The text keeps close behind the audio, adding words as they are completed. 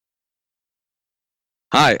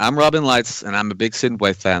Hi, I'm Robin Lights, and I'm a big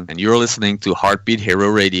Synthwave fan, and you're listening to Heartbeat Hero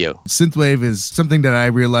Radio. Synthwave is something that I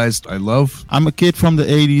realized I love. I'm a kid from the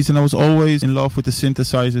 80s, and I was always in love with the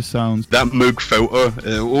synthesizer sounds. That Moog filter,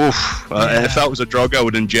 if that was a drug, I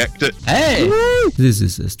would inject it. Hey! This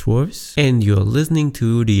is Estworves, and you're listening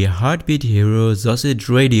to the Heartbeat Hero Sausage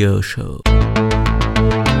Radio Show.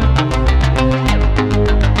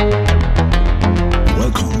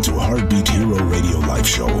 Welcome to Heartbeat Hero Radio Live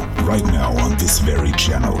Show, right now on this very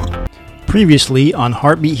channel. Previously on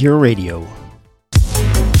Heartbeat Hero Radio.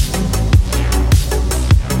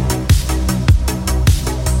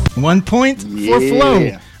 One point for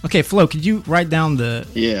Flo. Okay, Flo, could you write down the...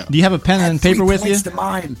 Yeah. Do you have a pen and paper with you? To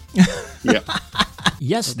mine. Yeah.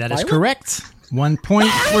 Yes, that is correct. 1 point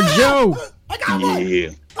for Joe. I got one. Yeah.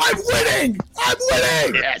 I'm winning.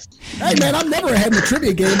 Yes. Hey, man, I'm never ahead in the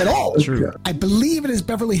trivia game at all. True. I believe it is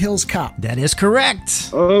Beverly Hills Cop. That is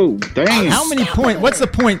correct. Oh, dang. How many points? What's the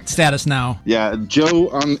point status now? Yeah, Joe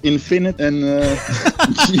on Infinite and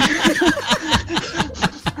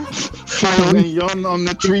Phil and Jan on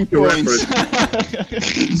the 3 points.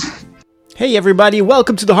 Hey everybody,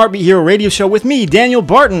 welcome to the Heartbeat Hero Radio Show with me, Daniel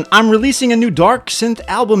Barton. I'm releasing a new Dark Synth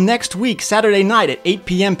album next week, Saturday night at 8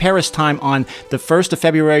 p.m. Paris time on the 1st of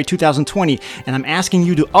February 2020, and I'm asking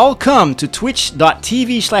you to all come to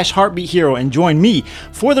twitch.tv/heartbeathero and join me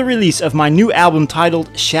for the release of my new album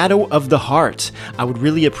titled Shadow of the Heart. I would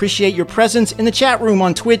really appreciate your presence in the chat room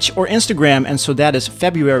on Twitch or Instagram, and so that is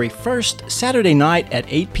February 1st, Saturday night at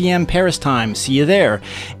 8 p.m. Paris time. See you there.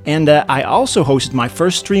 And I also hosted my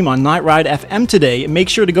first stream on Night Ride FM today. Make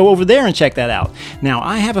sure to go over there and check that out. Now,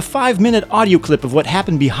 I have a 5-minute audio clip of what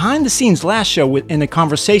happened behind the scenes last show in a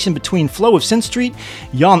conversation between Flo of Synth Street,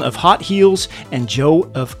 Jan of Hot Heels, and Joe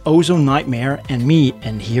of Ozone Nightmare and me.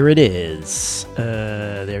 And here it is.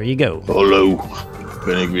 There you go. Hallo,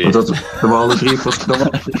 ben ik weer. Dat we alle drie vastgenomen.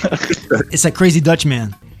 It's that crazy Dutch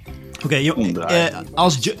man. Okay,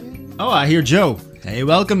 I hear Joe. Hey,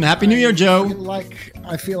 welcome. Happy New Year, Joe.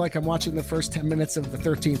 I feel like I'm watching the first 10 minutes of the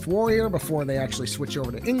 13th Warrior before they actually switch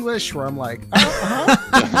over to English, where I'm like,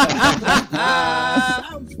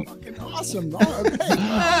 sounds fucking awesome.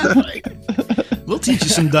 Okay. We'll teach you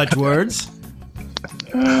some Dutch words.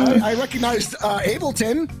 I recognized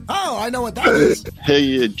Ableton. Oh, I know what that is.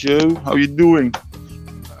 Hey, Joe, how you doing?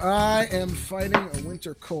 I am fighting a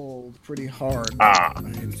winter cold pretty hard. I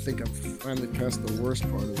think I've finally passed the worst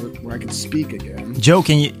part of it, where I can speak again. Joe,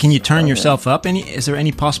 can you turn yourself up? Is there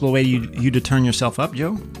any possible way you to turn yourself up,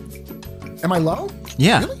 Joe? Am I low?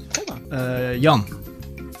 Yeah. Really? Hold on. Jan.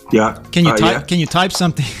 Ja. Can you type? Yeah. Can you type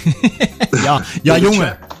something? ja,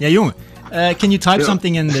 jongen. Ja, jongen. Can you type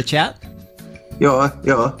something in the chat? Yeah.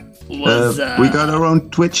 We got our own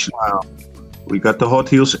Twitch now. We got the Hot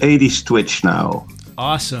Heels 80s Twitch now.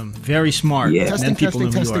 Awesome. Very smart. Yeah. And then people know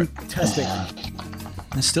who you are. Testing.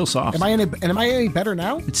 It's still soft. Am I any better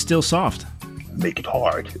now? It's still soft. Make it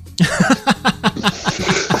hard.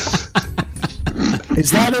 Is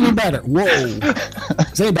that any better? Whoa. Is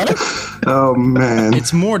that any better? Oh man.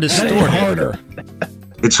 It's more distorted. Harder.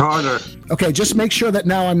 It's harder. Okay, just make sure that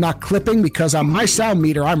now I'm not clipping, because on my sound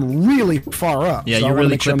meter I'm really far up. Yeah, so you're I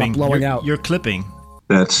really make sure I'm clipping. not blowing out. You're clipping.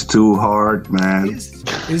 That's too hard, man.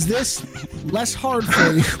 Is this less hard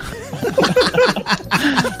for you?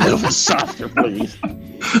 A little softer, please.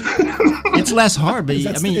 It's less hard, but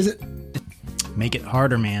Is it? make it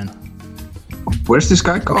harder, man. Where's this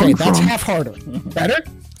guy Okay, coming that's from? half harder. Better?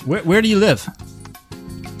 Where do you live?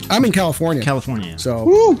 I'm in California. California.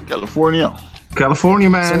 So, California. California,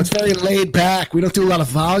 so man. it's very laid back. We don't do a lot of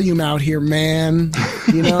volume out here, man.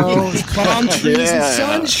 You know, it's palm trees and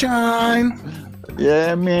sunshine.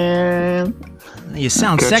 Yeah, man. You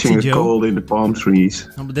sound Catching sexy, a Joe. cold in the palm trees.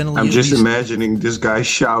 Oh, but then I'm just imagining this guy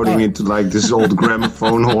shouting into like this old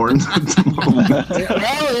gramophone horn at the moment.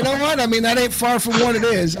 Well, you know what? I mean, that ain't far from what it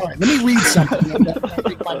is. All right, let me read something.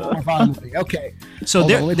 Okay. So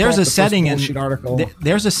Hold on, let me there's pull a up the setting first in bullshit article.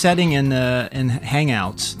 there's a setting in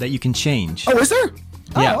Hangouts that you can change. Oh, is there?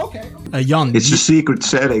 Yeah. Oh, okay. Jan. It's a secret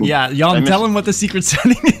setting. Yeah, Jan, tell him what the secret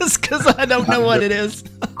setting is, because I don't know what it is.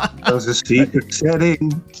 That's a secret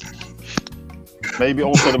setting. Maybe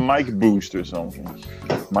also the mic boost or something.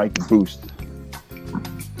 Mic boost.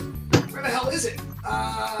 Where the hell is it?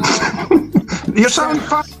 You sound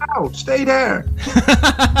fine now. Stay there.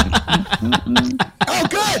 Oh,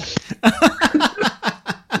 good.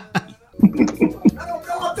 No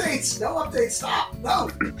updates. No updates. Stop. No.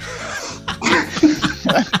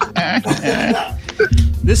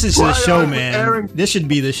 This is the Why show, are we man. airing- This should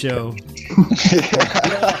be the show.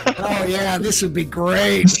 Oh, yeah, this would be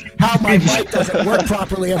great. How my mic doesn't work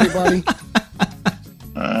properly, everybody.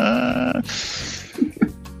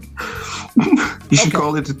 You should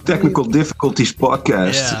call it the Technical Difficulties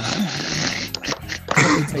Podcast.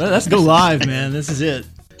 Yeah. Let's go live, man. This is it.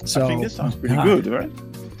 So I think this sounds pretty good, right?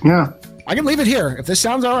 Yeah. I can leave it here. If this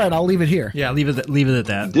sounds all right, I'll leave it here. Yeah, leave it at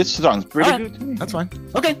that. This sounds pretty good to me. That's fine.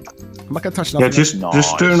 Okay. I'm not gonna touch nothing. Yeah,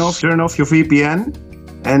 just turn off your VPN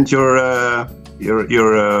and your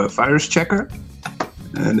virus checker,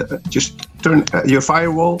 and just turn your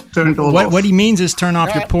firewall. Turn it all off. What he means is turn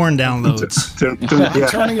off your porn downloads. I'm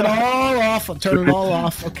turning it all off. I'm turning it all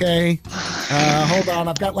off. Okay. Hold on.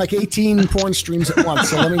 I've got like 18 porn streams at once,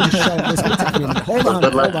 so let me just show this. Hold on.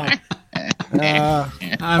 Okay,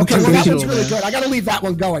 well, that one's really good. I got to leave that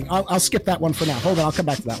one going. I'll skip that one for now. Hold on, I'll come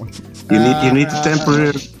back to that one. You need to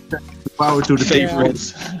temporary power to the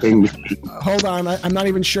favorites thing. Hold on, I'm not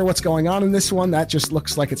even sure what's going on in this one. That just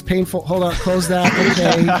looks like it's painful. Hold on, close that.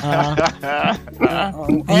 Okay.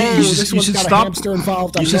 This one's got a hamster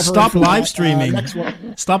involved. You should stop live streaming.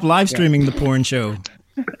 Stop live streaming the porn show.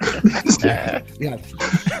 Yeah,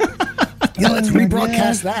 let's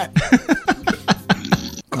rebroadcast that.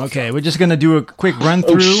 Okay, we're just gonna do a quick run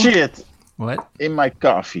through. Oh shit! What? In my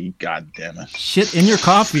coffee, god damn it! Shit in your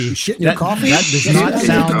coffee. Shit in your coffee? That does not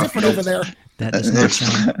sound different over there. That does not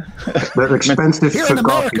sound. That's expensive. Here in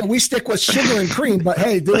America, we stick with sugar and cream, but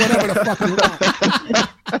hey, do whatever the fuck you want.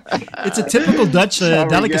 It's a typical Dutch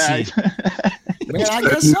delicacy. Man, I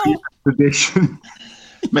guess so. Tradition.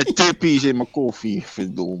 Met tippies in mijn koffie,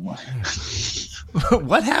 verdomme.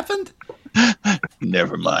 What happened?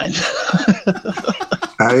 Never mind.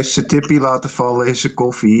 Hij is zijn tippie laten vallen in zijn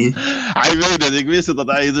koffie. Hij weet het, ik wist dat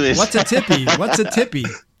hij het wist. What's a tippie? What's a tippie?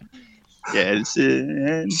 Yeah, it's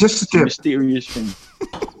just a tip. Mysterious thing.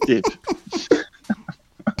 Tip.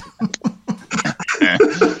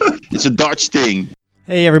 It's a Dutch thing.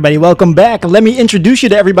 Hey everybody, welcome back. Let me introduce you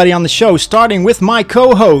to everybody on the show, starting with my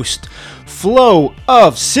co-host, Flo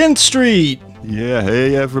of Synth Street. Yeah,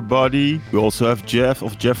 hey everybody. We also have Jeff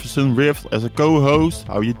of Jefferson Rift as a co-host.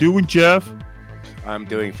 How you doing, Jeff? I'm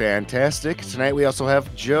doing fantastic. Tonight we also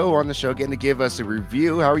have Joe on the show getting to give us a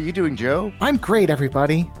review. How are you doing, Joe? I'm great,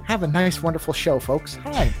 everybody. Have a nice, wonderful show, folks.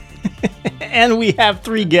 Hi. And we have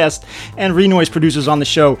 3 guests and Renoise producers on the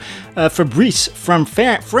show. Fabrice from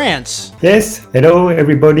France. Yes, hello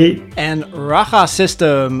everybody. And Raja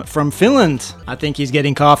System from Finland. I think he's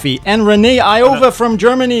getting coffee. And Renee Iova from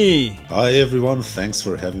Germany. Hi everyone, thanks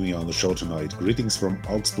for having me on the show tonight. Greetings from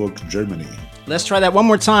Augsburg, Germany. Let's try that one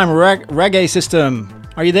more time. Reggae System.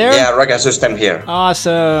 Are you there? Yeah, Reggae System here.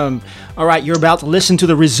 Awesome. All right, you're about to listen to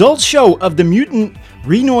the results show of the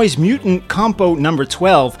Renoise Mutant Compo number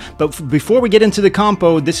 12. But before we get into the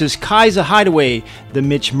compo, this is Kaiser Hideaway, the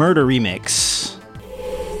Mitch Murder remix.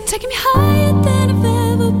 Taking me higher than I've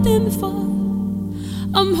ever been before.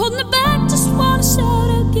 I'm holding it back, just wanna shout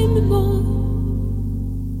out, give me more.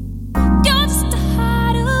 You're just a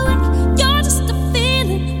hideaway, you're just a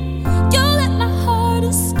feeling. You let my heart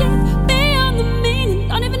escape beyond the meaning.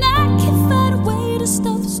 Don't even I can find a way to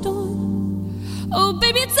stop the storm. Oh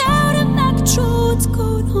baby, it's out of my control, what's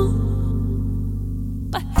going on?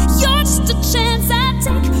 But you're just a chance I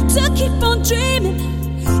take to keep on dreaming.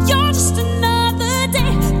 You're just another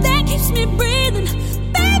day that keeps me breathing.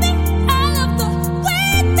 Baby, I love the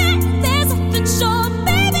way that there's nothing short.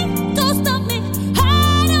 Baby, don't stop me,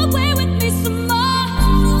 hide away with me some more.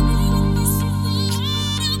 Hide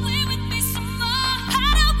away with me some more.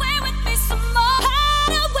 Hide away with me some more.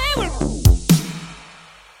 Hide away with me.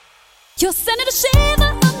 You're sending a shiver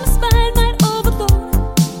up my spine, right overload.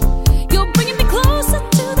 You're bringing me closer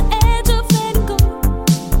to the edge of letting go.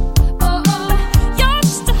 Oh, oh. You're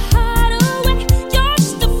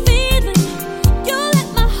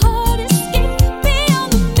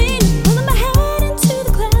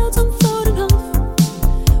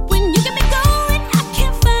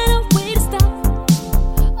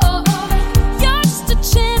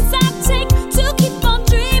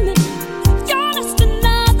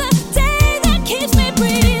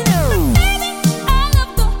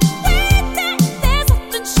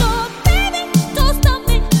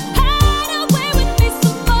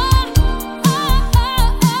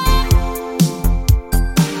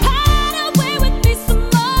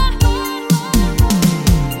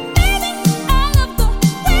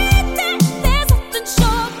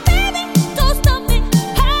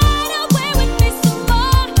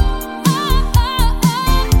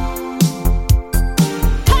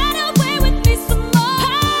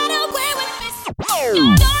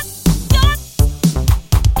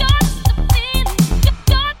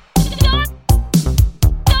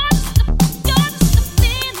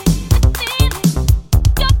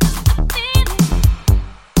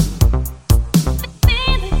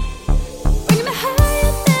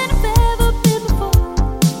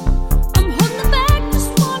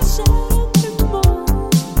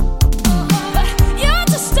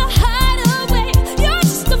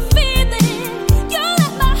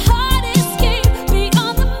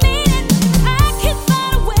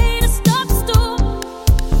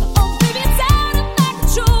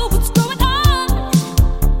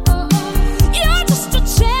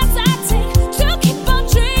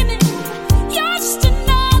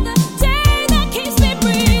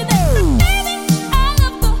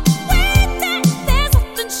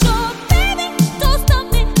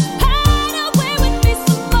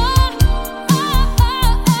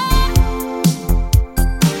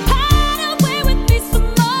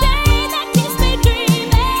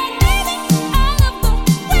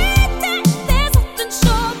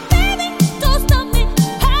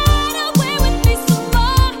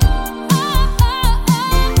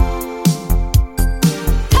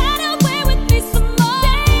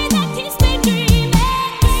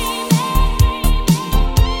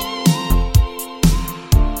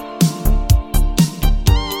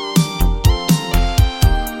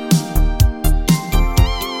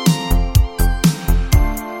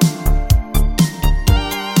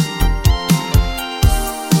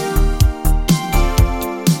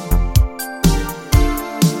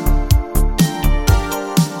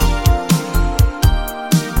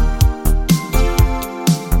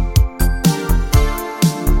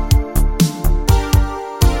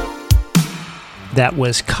That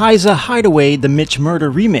was Kaiser Hideaway, the Mitch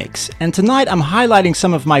Murder remix. And tonight I'm highlighting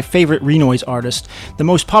some of my favorite Renoise artists. The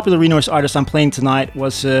most popular Renoise artist I'm playing tonight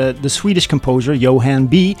was the Swedish composer Johan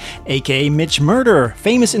B, aka Mitch Murder,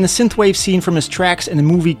 famous in the synthwave scene from his tracks in the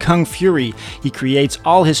movie Kung Fury. He creates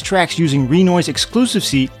all his tracks using Renoise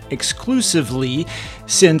exclusively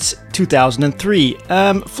since 2003.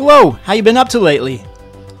 Flo, how you been up to lately?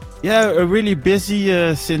 Yeah, really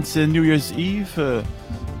busy since New Year's Eve.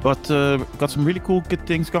 But got some really cool good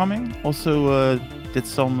things coming. Also did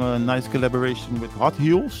some nice collaboration with Hot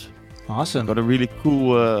Heels. Awesome. Got a really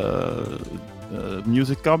cool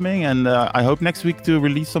music coming, and I hope next week to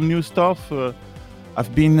release some new stuff.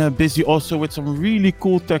 I've been busy also with some really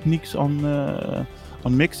cool techniques on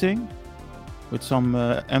mixing, with some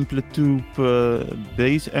Amplitude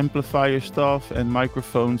bass amplifier stuff and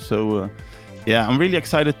microphones. So yeah, I'm really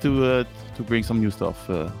excited to bring some new stuff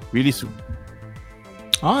really soon.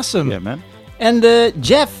 Awesome. Yeah, man. And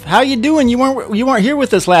Jeff, how you doing? You weren't here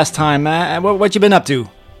with us last time. What you been up to?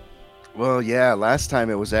 Well, yeah, last time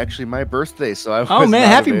it was actually my birthday, so I was Oh man, not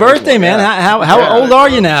happy available. birthday, man! Yeah. How old are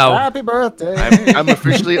you now? Happy birthday. I'm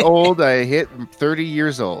officially old. I hit 30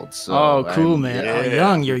 years old. So Oh, cool, man. Oh,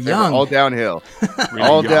 young. You're young. All downhill. Really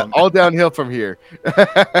all downhill from here.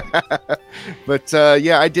 But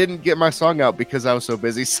yeah, I didn't get my song out because I was so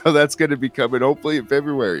busy. So that's going to be coming hopefully in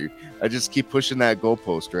February. I just keep pushing that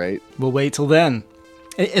goalpost, right? We'll wait till then.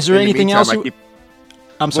 Is there In the anything meantime, else?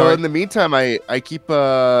 I'm sorry. Well, in the meantime, I keep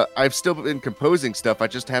I've still been composing stuff. I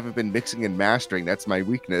just haven't been mixing and mastering. That's my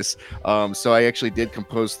weakness. So I actually did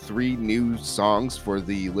compose 3 new songs for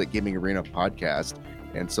the Lit Gaming Arena podcast,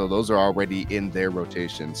 and so those are already in their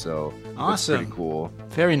rotation. So Awesome. that's pretty cool.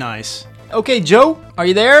 Very nice. Okay, Joe, are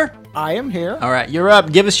you there? I am here. All right, you're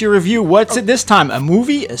up. Give us your review. What's it this time? A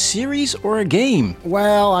movie, a series, or a game?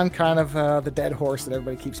 Well, I'm kind of the dead horse that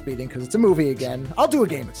everybody keeps beating because it's a movie again. I'll do a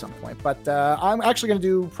game at some point, but I'm actually going to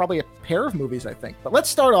do probably a pair of movies, I think. But let's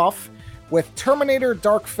start off with Terminator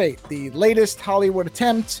Dark Fate, the latest Hollywood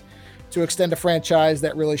attempt to extend a franchise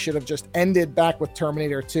that really should have just ended back with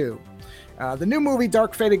Terminator 2. The new movie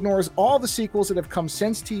Dark Fate ignores all the sequels that have come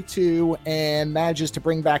since T2 and manages to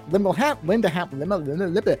bring back Linda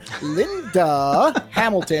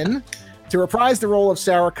Hamilton to reprise the role of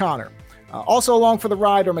Sarah Connor. Also along for the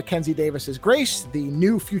ride are Mackenzie Davis's Grace, the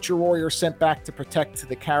new future warrior sent back to protect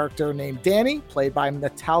the character named Danny, played by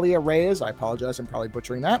Natalia Reyes. I apologize, I'm probably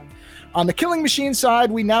butchering that. On the Killing Machine side,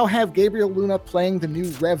 we now have Gabriel Luna playing the new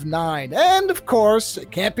Rev 9. And of course,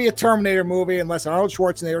 it can't be a Terminator movie unless Arnold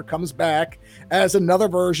Schwarzenegger comes back as another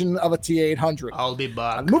version of a T-800. I'll be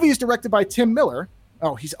back. The movie is directed by Tim Miller.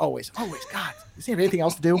 Oh, he's always. God, does he have anything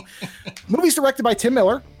else to do? The movie's directed by Tim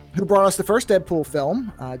Miller, who brought us the first Deadpool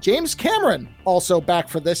film. James Cameron also back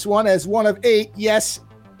for this one as one of 8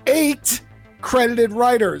 credited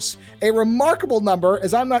writers. A remarkable number,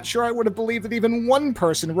 as I'm not sure I would have believed that even one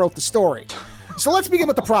person wrote the story. So let's begin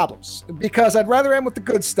with the problems, because I'd rather end with the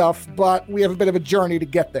good stuff, but we have a bit of a journey to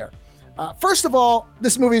get there. First of all,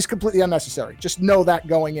 this movie is completely unnecessary. Just know that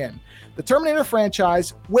going in. The Terminator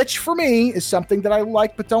franchise, which for me is something that I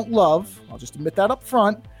like but don't love, I'll just admit that up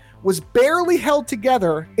front, was barely held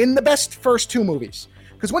together in the best first 2 movies.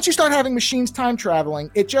 Because once you start having machines time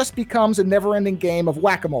traveling, it just becomes a never-ending game of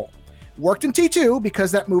whack-a-mole. Worked in T2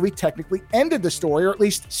 because that movie technically ended the story, or at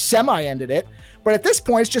least semi-ended it, but at this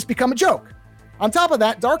point it's just become a joke. On top of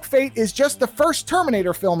that, Dark Fate is just the first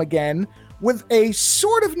Terminator film again with a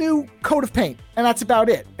sort of new coat of paint, and that's about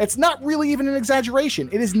it. It's not really even an exaggeration.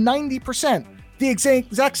 It is 90% the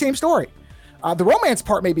exact same story. The romance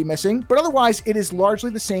part may be missing, but otherwise it is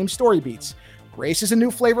largely the same story beats. Grace is a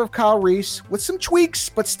new flavor of Kyle Reese with some tweaks,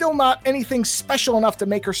 but still not anything special enough to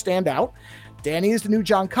make her stand out. Danny is the new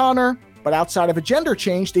John Connor, but outside of a gender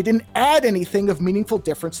change, they didn't add anything of meaningful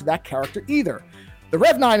difference to that character either. The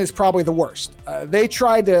Rev 9 is probably the worst. They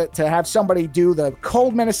tried to have somebody do the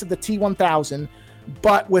cold menace of the T-1000,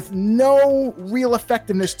 but with no real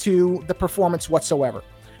effectiveness to the performance whatsoever.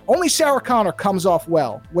 Only Sarah Connor comes off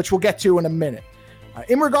well, which we'll get to in a minute.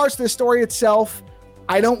 In regards to the story itself,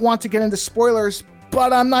 I don't want to get into spoilers,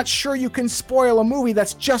 but I'm not sure you can spoil a movie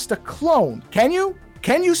that's just a clone. Can you?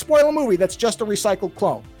 Can you spoil a movie that's just a recycled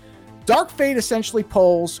clone? Dark Fate essentially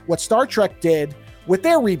pulls what Star Trek did with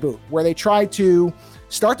their reboot, where they tried to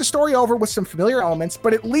start the story over with some familiar elements,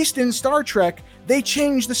 but at least in Star Trek, they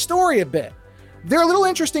changed the story a bit. There are little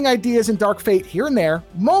interesting ideas in Dark Fate here and there,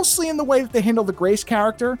 mostly in the way that they handle the Grace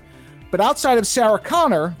character, but outside of Sarah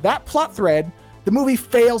Connor, that plot thread, the movie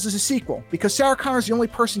fails as a sequel, because Sarah Connor is the only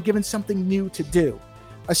person given something new to do.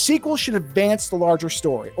 A sequel should advance the larger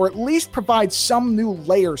story, or at least provide some new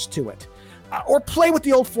layers to it, or play with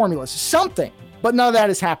the old formulas, something. But none of that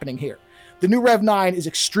is happening here. The new Rev 9 is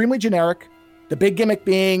extremely generic, the big gimmick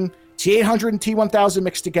being T-800 and T-1000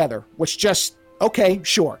 mixed together, which just, okay,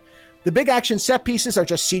 sure. The big action set pieces are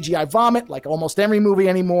just CGI vomit, like almost every movie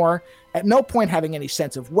anymore, at no point having any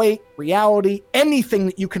sense of weight, reality, anything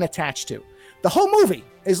that you can attach to. The whole movie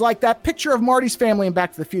is like that picture of Marty's family in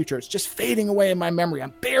Back to the Future. It's just fading away in my memory. I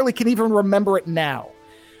barely can even remember it now.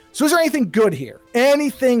 So is there anything good here?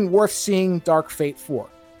 Anything worth seeing Dark Fate for?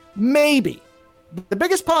 Maybe. The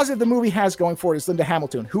biggest positive the movie has going for it is Linda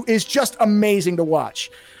Hamilton, who is just amazing to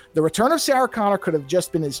watch. The return of Sarah Connor could have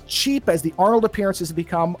just been as cheap as the Arnold appearances have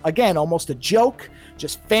become. Again, almost a joke,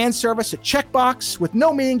 just fan service, a checkbox with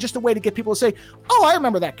no meaning, just a way to get people to say, oh, I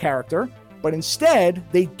remember that character. But instead,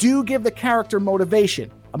 they do give the character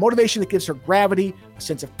motivation, a motivation that gives her gravity, a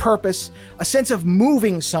sense of purpose, a sense of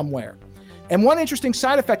moving somewhere. And one interesting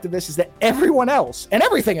side effect of this is that everyone else and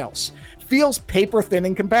everything else feels paper thin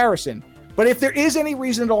in comparison. But if there is any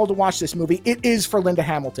reason at all to watch this movie, it is for Linda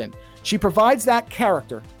Hamilton. She provides that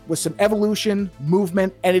character with some evolution,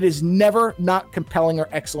 movement, and it is never not compelling or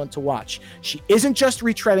excellent to watch. She isn't just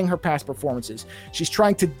retreading her past performances. She's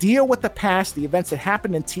trying to deal with the past, the events that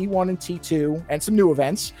happened in T1 and T2, and some new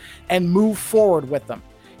events, and move forward with them.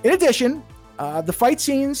 In addition, the fight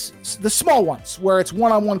scenes, the small ones, where it's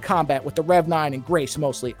one-on-one combat with the Rev 9 and Grace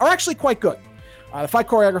mostly, are actually quite good. The fight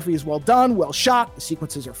choreography is well done, well shot. The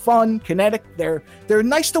sequences are fun, kinetic. They're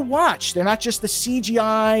nice to watch. They're not just the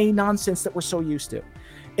CGI nonsense that we're so used to.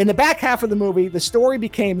 In the back half of the movie, the story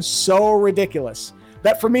became so ridiculous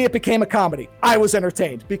that for me, it became a comedy. I was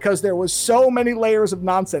entertained because there was so many layers of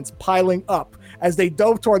nonsense piling up as they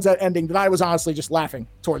dove towards that ending that I was honestly just laughing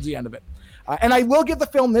towards the end of it. And I will give the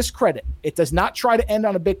film this credit. It does not try to end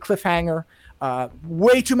on a big cliffhanger.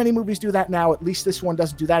 Way too many movies do that now. At least this one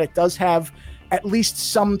doesn't do that. It does have at least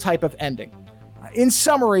some type of ending. In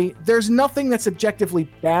summary, there's nothing that's objectively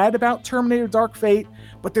bad about Terminator Dark Fate,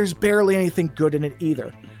 but there's barely anything good in it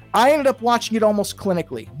either. I ended up watching it almost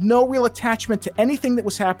clinically. No real attachment to anything that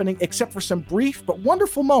was happening except for some brief but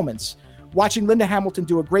wonderful moments watching Linda Hamilton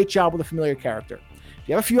do a great job with a familiar character. If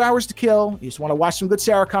you have a few hours to kill, you just want to watch some good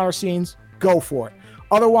Sarah Connor scenes, go for it.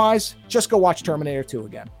 Otherwise, just go watch Terminator 2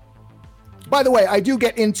 again. By the way, I do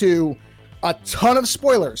get into a ton of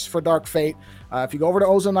spoilers for Dark Fate. If you go over to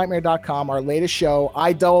ozonenightmare.com, our latest show,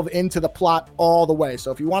 I delve into the plot all the way. So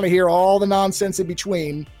if you want to hear all the nonsense in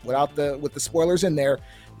between with the spoilers in there,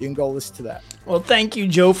 you can go listen to that. Well, thank you,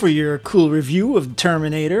 Joe, for your cool review of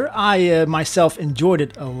Terminator. I myself enjoyed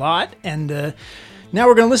it a lot. And now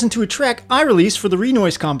we're going to listen to a track I released for the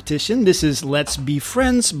Renoise competition. This is Let's Be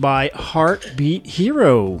Friends by Heartbeat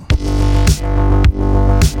Hero.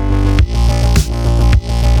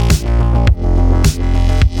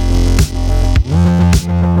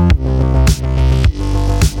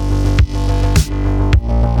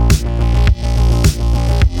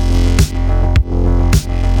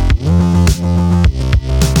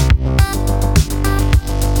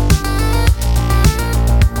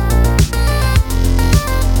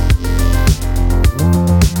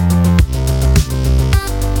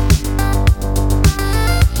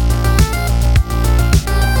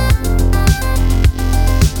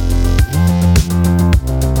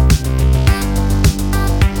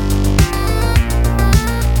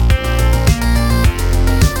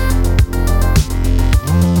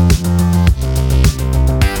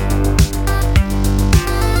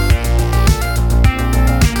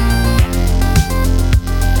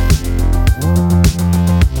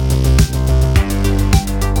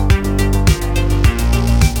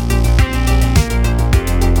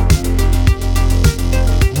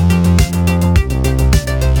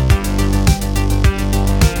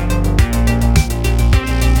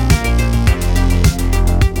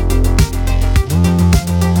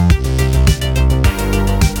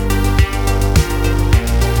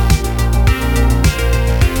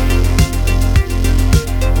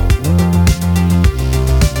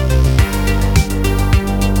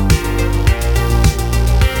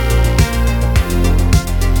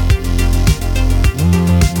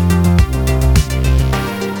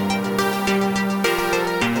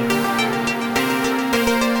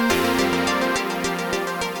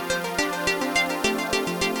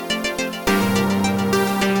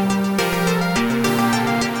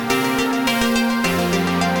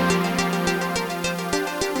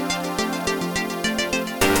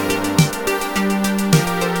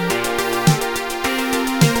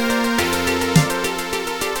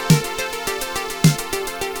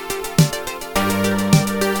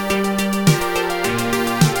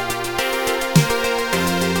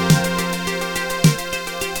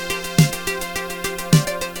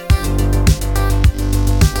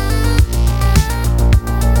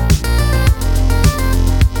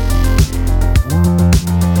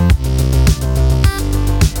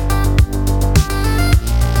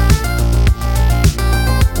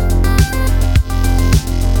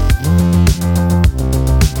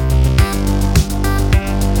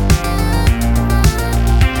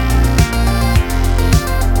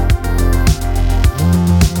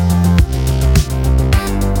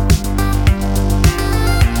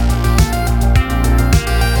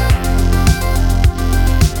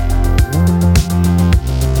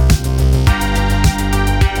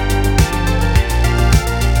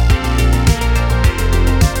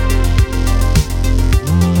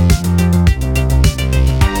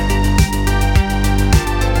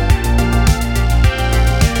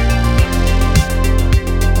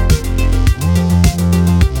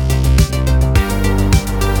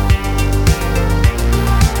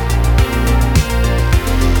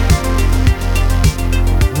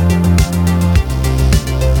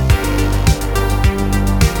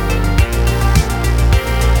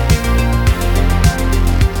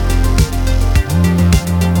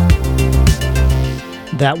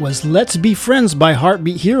 That was Let's Be Friends by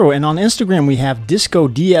Heartbeat Hero, and on Instagram we have Disco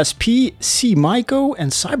DSP, C. Maiko,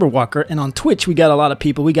 and Cyberwalker, and on Twitch we got a lot of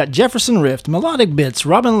people. We got Jefferson Rift, Melodic Bits,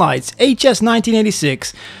 Robin Lights,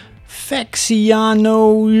 HS1986,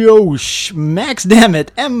 Fexiano Yosh, Max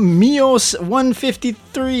Dammit, M. Mios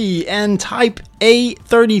 153, and Type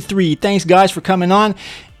A33. Thanks guys for coming on.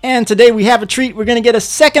 And today we have a treat. We're going to get a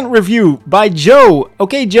second review by Joe.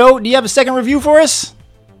 Okay, Joe, do you have a second review for us?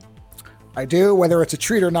 I do. Whether it's a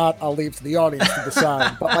treat or not, I'll leave to the audience to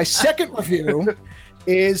decide. But my second review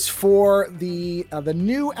is for the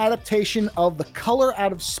new adaptation of The Color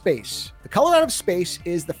Out of Space. The Color Out of Space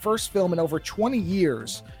is the first film in over 20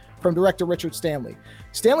 years from director Richard Stanley.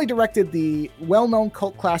 Stanley directed the well-known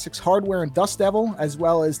cult classics Hardware and Dust Devil, as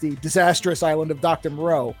well as the disastrous Island of Dr.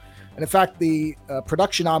 Moreau. And in fact, the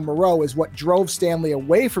production on Moreau is what drove Stanley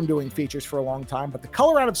away from doing features for a long time. But The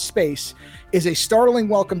Color Out of Space is a startling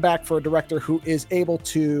welcome back for a director who is able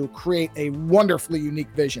to create a wonderfully unique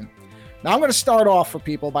vision. Now, I'm going to start off for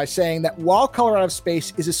people by saying that while Color Out of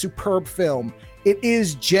Space is a superb film, it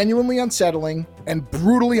is genuinely unsettling and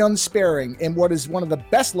brutally unsparing in what is one of the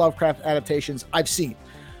best Lovecraft adaptations I've seen.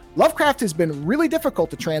 Lovecraft has been really difficult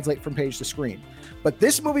to translate from page to screen, but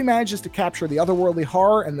this movie manages to capture the otherworldly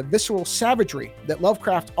horror and the visceral savagery that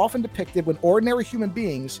Lovecraft often depicted when ordinary human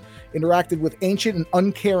beings interacted with ancient and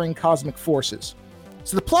uncaring cosmic forces.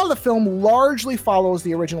 So the plot of the film largely follows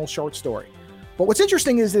the original short story. But what's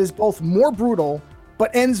interesting is it is both more brutal,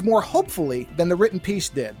 but ends more hopefully than the written piece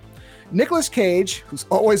did. Nicolas Cage, who's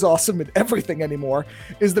always awesome in everything anymore,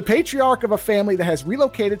 is the patriarch of a family that has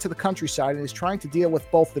relocated to the countryside and is trying to deal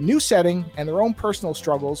with both the new setting and their own personal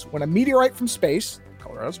struggles when a meteorite from space,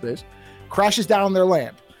 Color Out of Space, crashes down on their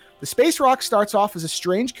land. The space rock starts off as a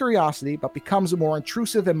strange curiosity, but becomes a more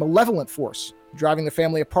intrusive and malevolent force, driving the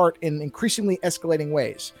family apart in increasingly escalating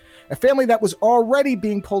ways. A family that was already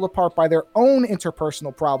being pulled apart by their own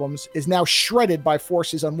interpersonal problems is now shredded by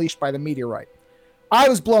forces unleashed by the meteorite. I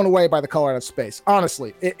was blown away by The Color Out of Space.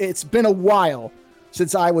 Honestly, it's been a while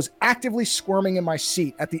since I was actively squirming in my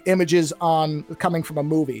seat at the images coming from a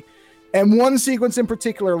movie. And one sequence in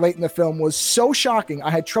particular late in the film was so shocking, I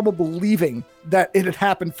had trouble believing that it had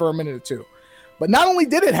happened for a minute or two. But not only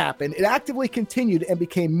did it happen, it actively continued and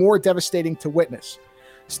became more devastating to witness.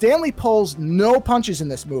 Stanley pulls no punches in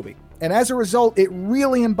this movie, and as a result, it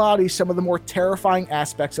really embodies some of the more terrifying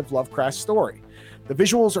aspects of Lovecraft's story. The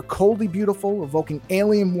visuals are coldly beautiful, evoking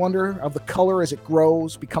alien wonder of the color as it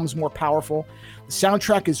grows, becomes more powerful. The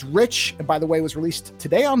soundtrack is rich, and by the way, was released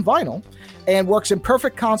today on vinyl, and works in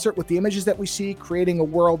perfect concert with the images that we see, creating a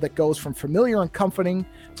world that goes from familiar and comforting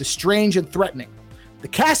to strange and threatening. The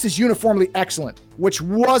cast is uniformly excellent, which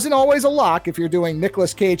wasn't always a lock if you're doing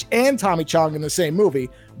Nicolas Cage and Tommy Chong in the same movie,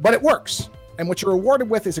 but it works. And what you're rewarded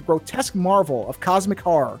with is a grotesque marvel of cosmic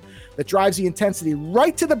horror that drives the intensity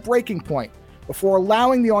right to the breaking point, before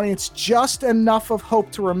allowing the audience just enough of hope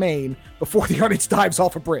to remain before the audience dives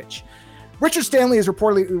off a bridge. Richard Stanley is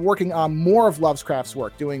reportedly working on more of Lovecraft's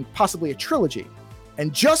work, doing possibly a trilogy.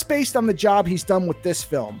 And just based on the job he's done with this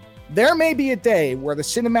film, there may be a day where the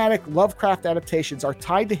cinematic Lovecraft adaptations are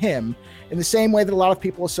tied to him in the same way that a lot of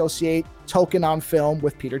people associate Tolkien on film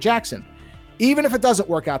with Peter Jackson. Even if it doesn't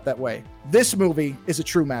work out that way, this movie is a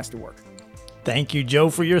true masterwork. Thank you,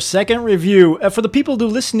 Joe, for your second review. For the people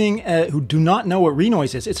listening who do not know what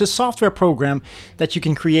Renoise is, it's a software program that you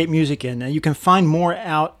can create music in. You can find more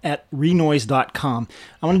out at renoise.com.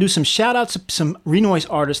 I want to do some shout-outs to some Renoise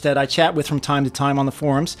artists that I chat with from time to time on the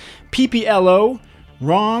forums. PPLO,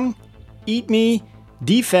 Wrong, Eat Me,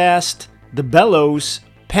 DFast, The Bellows,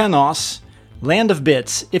 Panos, Land of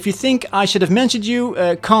Bits. If you think I should have mentioned you,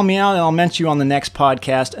 call me out and I'll mention you on the next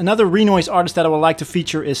podcast. Another Renoise artist that I would like to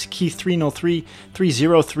feature is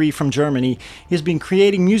Keith303 from Germany. He's been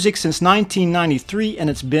creating music since 1993 and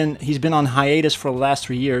he's been on hiatus for the last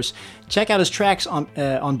 3 years. Check out his tracks on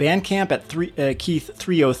Bandcamp at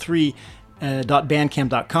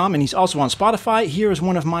Keith303.bandcamp.com, and he's also on Spotify. Here is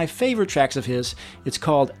one of my favorite tracks of his. It's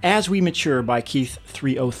called As We Mature by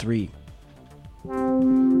Keith303.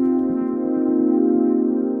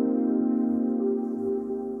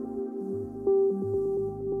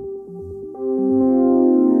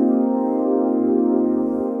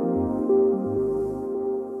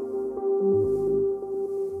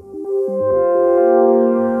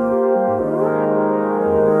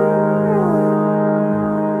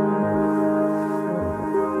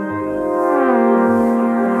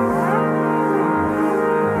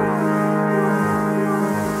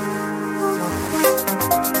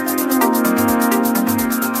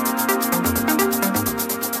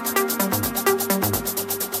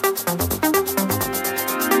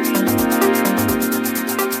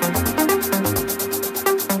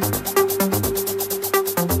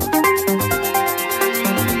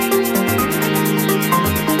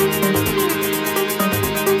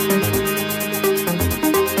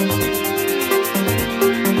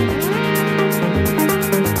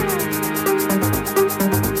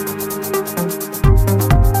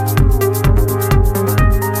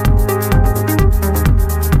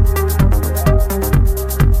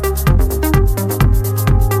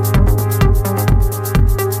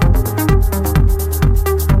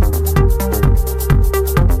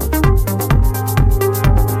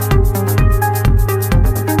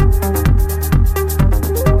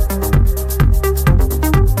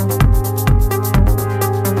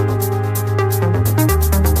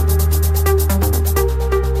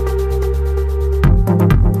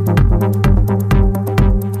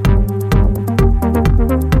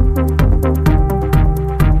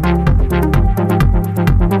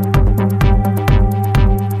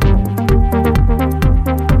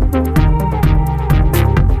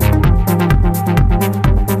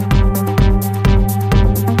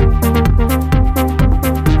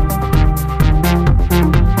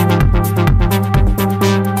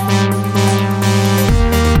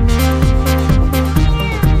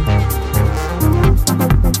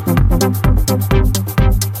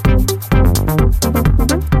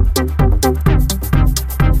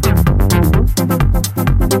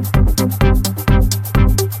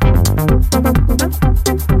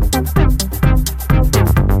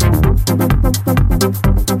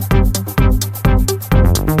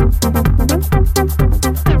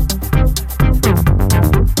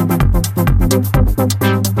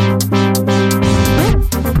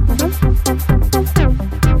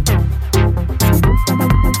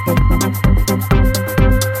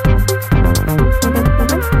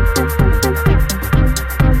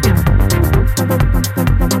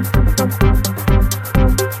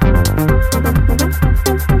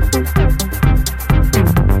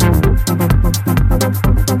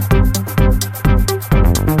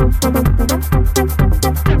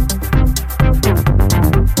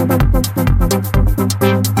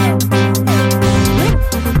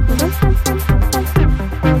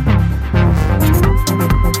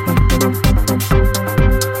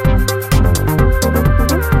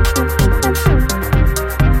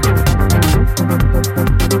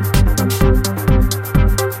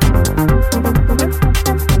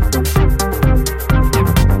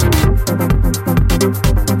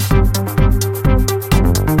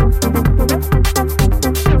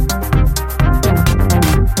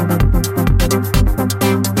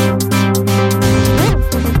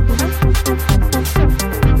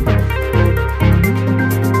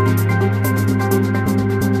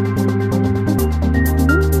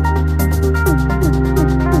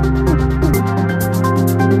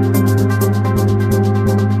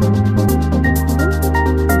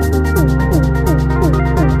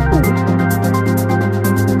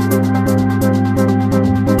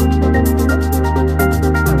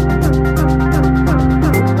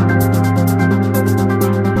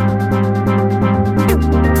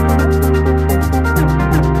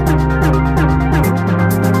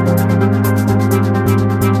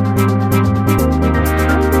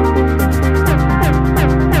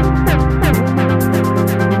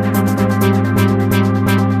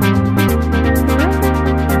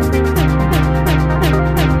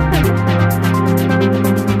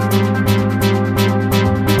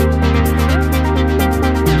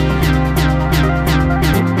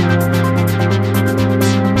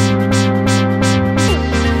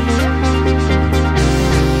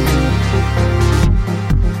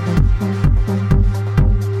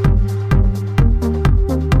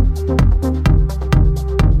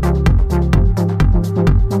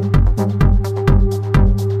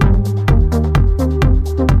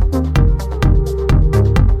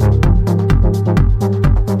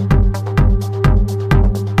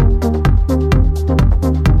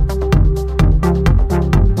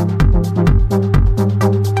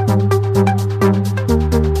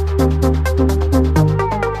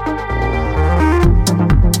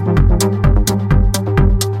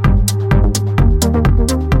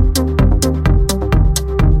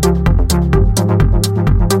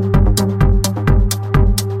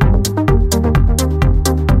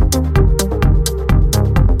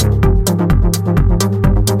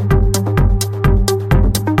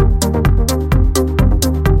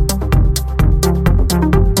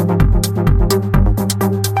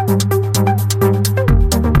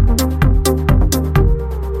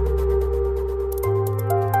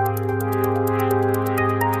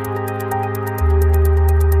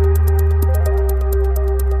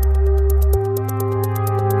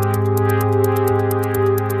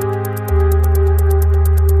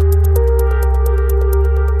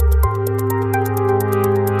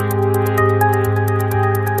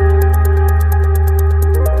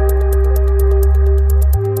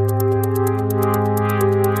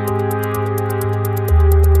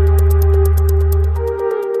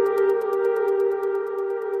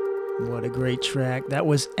 track. That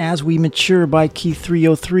was As We Mature by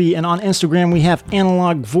Keith303. And on Instagram, we have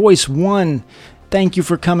Analog Voice 1. Thank you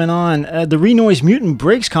for coming on. The Renoise Mutant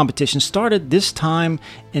Breaks competition started this time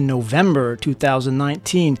in November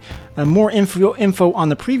 2019. More info on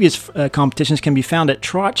the previous competitions can be found at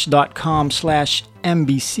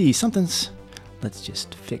trotch.com/MBC. Let's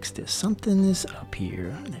just fix this. Something is up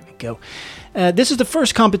here. There we go. This is the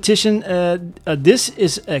first competition. This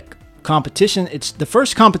is a competition. It's the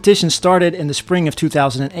first competition started in the spring of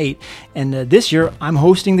 2008, and this year I'm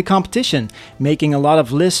hosting the competition, making a lot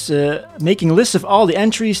of lists, making lists of all the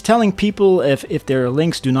entries, telling people if their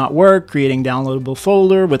links do not work, creating downloadable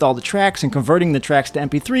folder with all the tracks and converting the tracks to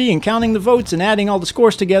MP3 and counting the votes and adding all the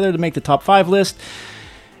scores together to make the top 5 list.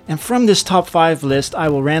 And from this top 5 list, I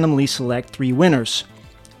will randomly select 3 winners.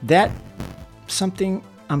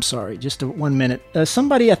 I'm sorry, just 1 minute.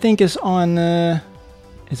 Somebody I think is on,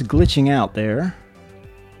 is glitching out there.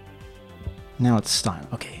 Now it's time.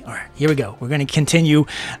 Okay, all right, here we go. We're going to continue.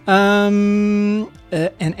 And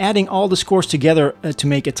adding all the scores together to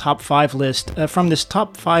make a top 5 list. From this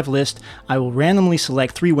top 5 list, I will randomly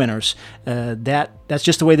select 3 winners. That's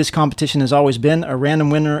just the way this competition has always been. A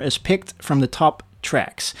random winner is picked from the top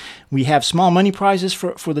tracks. We have small money prizes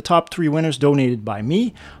for the top 3 winners donated by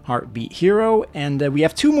me, Heartbeat Hero, and we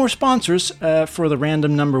have 2 more sponsors for the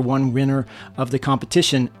random number 1 winner of the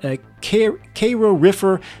competition. Cairo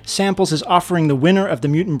Riffer Samples is offering the winner of the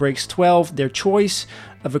Mutant Breaks 12 their choice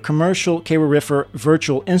of a commercial Cairo Riffer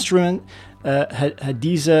virtual instrument.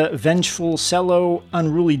 Hadiza Vengeful Cello,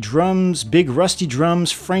 Unruly Drums, Big Rusty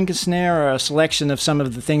Drums, Frankensnare, a selection of some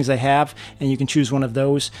of the things they have, and you can choose one of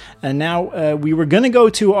those. And now we were going to go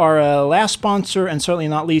to our last sponsor, and certainly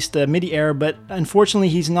not least MIDI Air, but unfortunately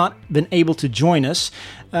he's not been able to join us.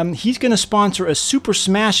 He's going to sponsor a Super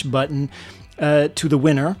Smash button to the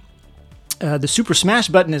winner. The Super Smash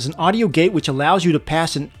button is an audio gate which allows you to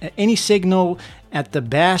pass any signal at the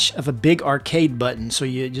bash of a big arcade button. So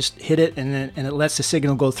you just hit it and it lets the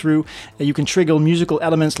signal go through. You can trigger musical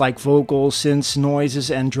elements like vocals, synths,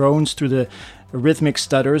 noises, and drones through the rhythmic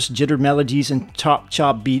stutters, jitter melodies, and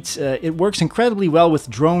chop beats. It works incredibly well with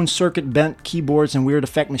drone circuit bent keyboards and weird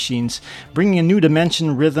effect machines, bringing a new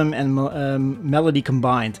dimension, rhythm, and melody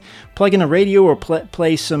combined. Plug in a radio or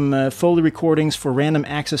play some Foley recordings for random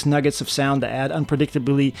access nuggets of sound to add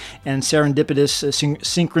unpredictably and serendipitous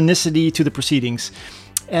synchronicity to the proceedings.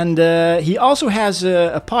 And he also has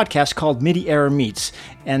a podcast called MIDI Error Meets,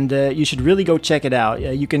 and you should really go check it out.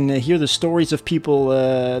 You can hear the stories of people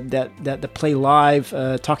that play live,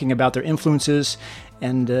 talking about their influences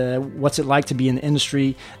and what's it like to be in the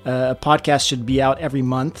industry. A podcast should be out every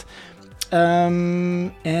month.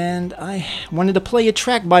 And I wanted to play a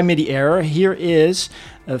track by MIDI Error. Here is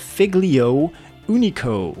Figlio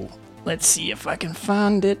Unico. Let's see if I can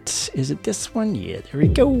find it. Is it this one? Yeah, there we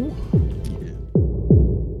go.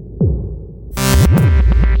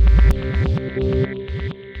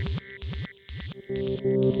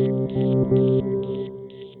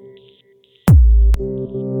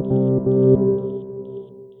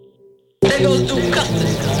 There goes Duke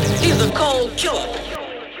Custis. He's a cold killer.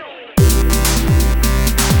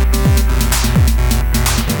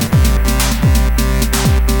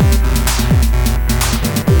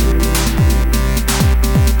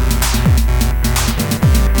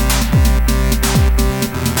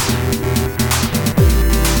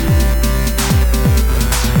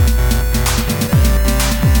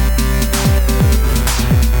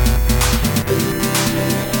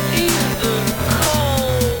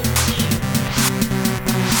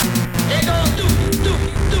 There goes Duke.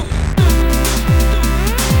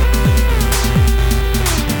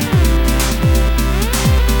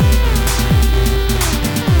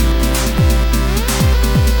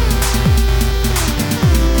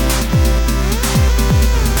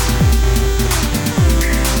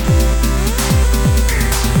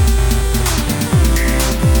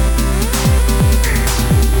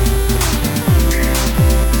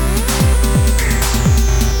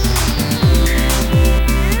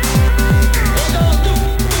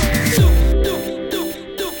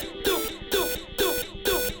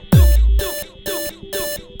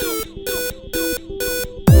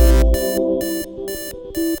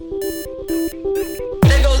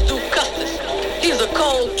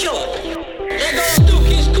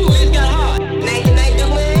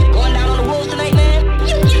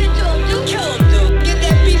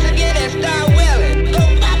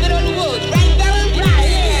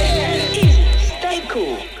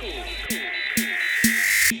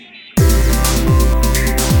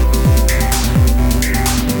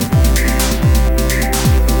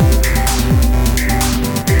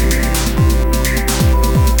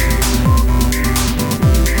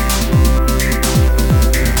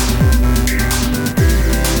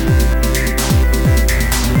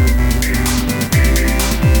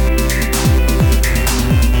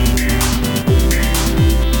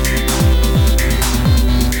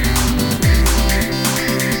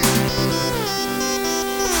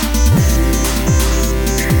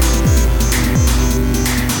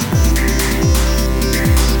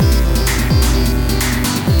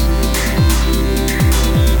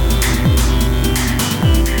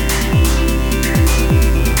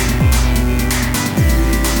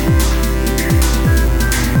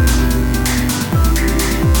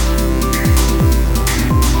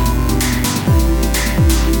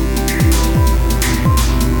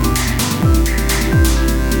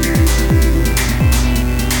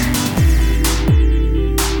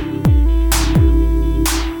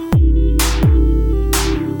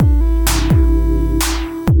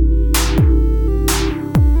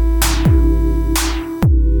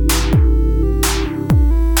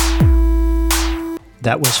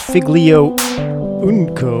 That was Figlio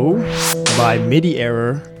Unco by MIDI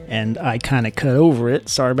Error, and I kind of cut over it.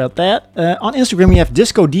 Sorry about that. On Instagram, we have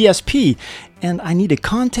Disco DSP, and I need to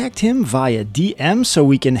contact him via DM so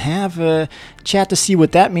we can have a chat to see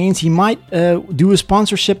what that means. He might do a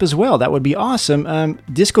sponsorship as well. That would be awesome.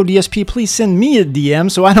 Disco DSP, please send me a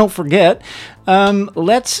DM so I don't forget.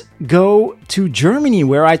 Let's go to Germany,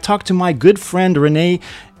 where I talked to my good friend Renee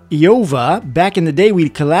Iova. Back in the day, we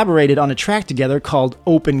collaborated on a track together called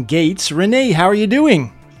Open Gates. Renee, how are you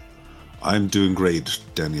doing? I'm doing great,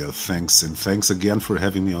 Daniel. Thanks, and thanks again for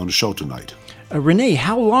having me on the show tonight. Renee,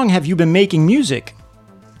 how long have you been making music?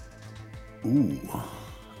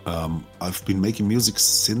 I've been making music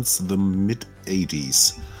since the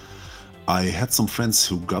mid-'80s. I had some friends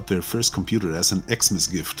who got their first computer as an Xmas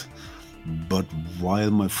gift, but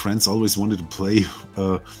while my friends always wanted to play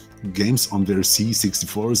games on their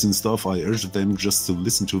C64s and stuff, I urged them just to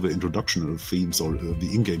listen to the introductional themes or the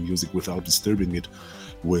in-game music without disturbing it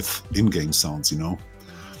with in-game sounds, you know.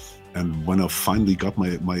 And when I finally got my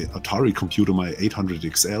Atari computer, my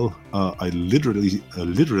 800 XL, I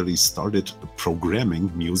literally started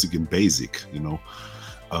programming music in BASIC, you know.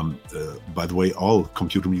 By the way, all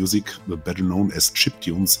computer music, better known as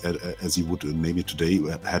chiptunes, as you would name it today,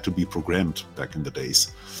 had to be programmed back in the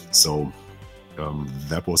days. So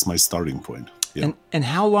that was my starting point. Yeah. And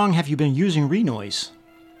how long have you been using Renoise?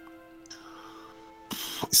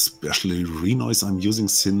 Especially Renoise I'm using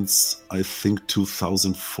since, I think,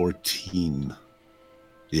 2014.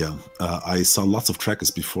 Yeah, I saw lots of trackers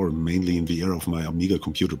before, mainly in the era of my Amiga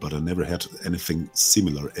computer, but I never had anything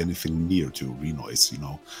similar, anything near to Renoise, you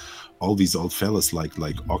know. All these old fellas like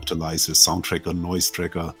Octalyzer, Soundtracker, Noise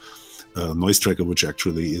Tracker, which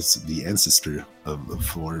actually is the ancestor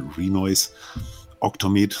for Renoise.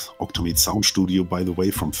 Octomede Sound Studio, by the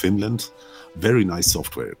way, from Finland. Very nice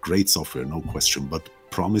software, great software, no question. But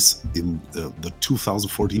Promise in the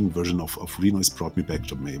 2014 version of Renoise brought me back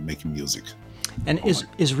to making music. And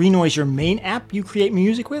is Renoise your main app you create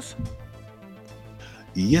music with?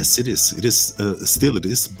 Yes, it is. It is still it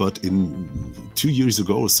is. But in 2 years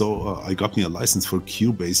ago or so, I got me a license for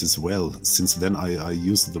Cubase as well. Since then, I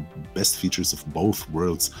used the best features of both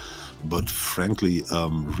worlds. But frankly,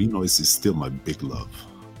 Renoise is still my big love.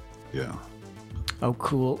 Yeah. Oh,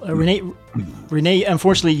 cool. Renee,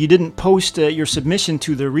 unfortunately, you didn't post your submission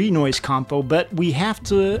to the Renoise compo, but we're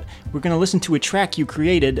going to listen to a track you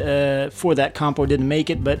created for that compo. Didn't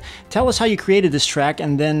make it, but tell us how you created this track,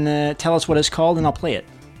 and then tell us what it's called, and I'll play it.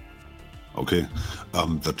 Okay.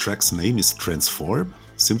 The track's name is Transform,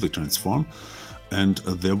 simply Transform. And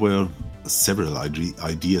there were several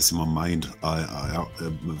ideas in my mind.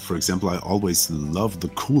 For example, I always love the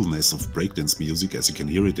coolness of breakdance music, as you can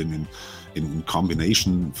hear it in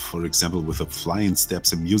combination, for example, with a flying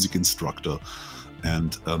steps and music instructor.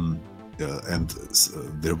 And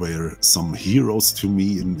there were some heroes to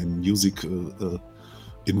me in music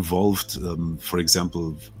involved. For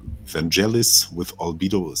example, Vangelis with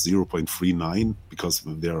Albedo 0.39, because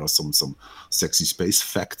there are some sexy space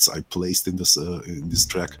facts I placed in this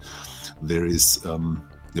track. There is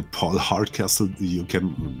Paul Hardcastle, you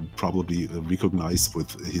can probably recognize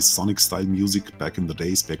with his sonic style music back in the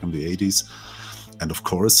days, back in the 80s. And of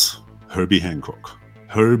course, Herbie Hancock,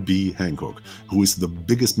 who is the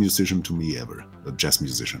biggest musician to me ever, a jazz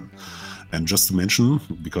musician. And just to mention,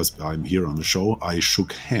 because I'm here on the show, I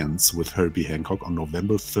shook hands with Herbie Hancock on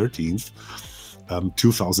November 13th,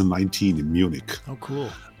 2019 in Munich. Oh, cool.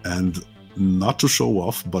 And not to show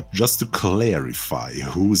off, but just to clarify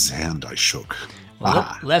whose hand I shook. Well,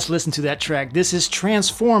 let's listen to that track. This is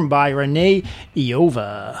Transform by Renee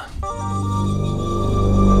Iova.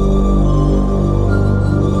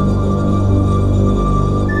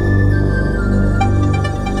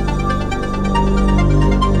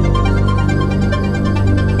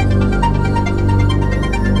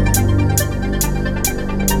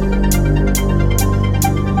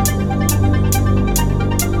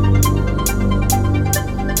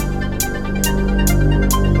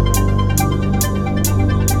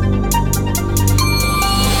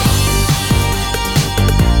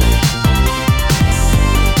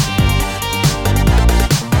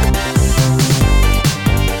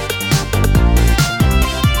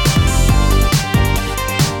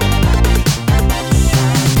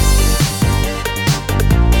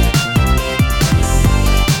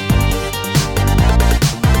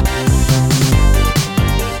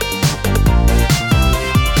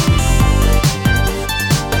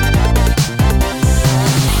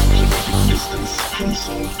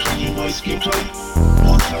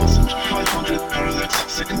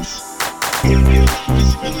 Area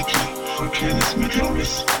visibility for Canis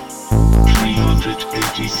Majoris 380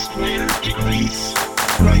 30 square degrees.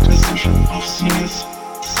 Right position of Ceres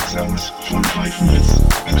 6 hours 45 minutes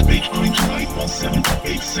and 8.917 to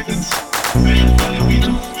 8 seconds. Measured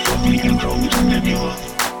diameter for the Andromeda Nebula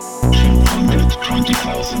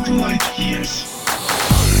 220,000 light years.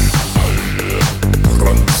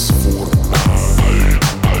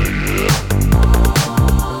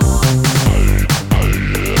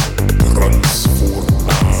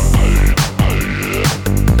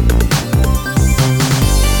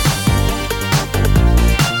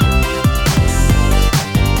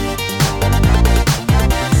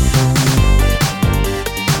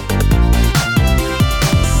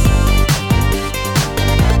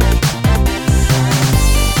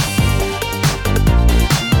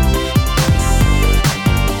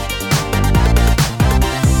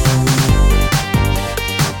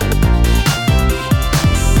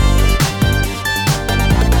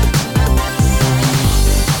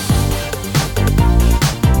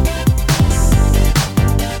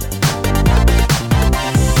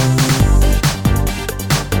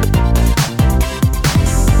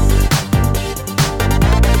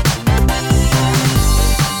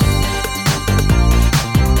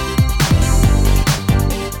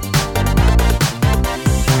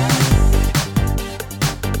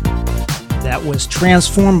 Was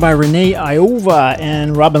transformed by Renee Iova,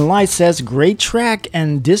 and Robin Light says great track,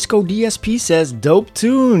 and Disco DSP says dope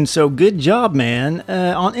tune. So good job, man.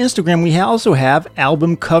 On Instagram we also have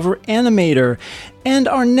album cover animator, and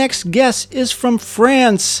our next guest is from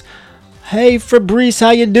France. Hey Fabrice,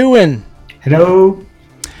 how you doing? Hello.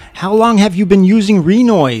 How long have you been using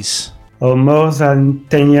Renoise? Oh, more than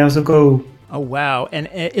 10 years ago. Oh wow. And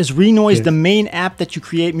is Renoise the main app that you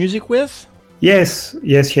create music with? Yes.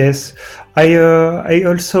 I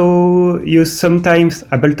also use sometimes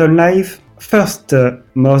Ableton Live. First,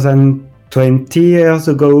 more than 20 years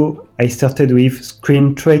ago, I started with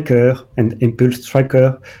Screen Tracker and Impulse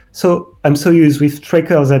Tracker. So I'm so used with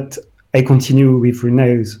Tracker that I continue with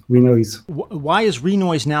Renoise. Why is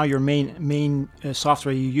Renoise now your main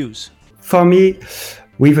software you use? For me,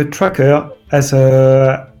 with a tracker,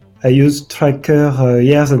 I used Tracker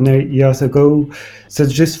years and years ago. So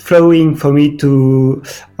it's just flowing for me to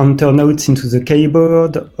enter notes into the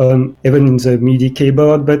keyboard, even in the MIDI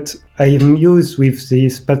keyboard. But I am used with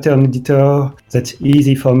this pattern editor. That's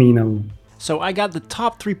easy for me now. So I got the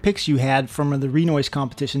top 3 picks you had from the Renoise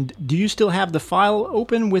competition. Do you still have the file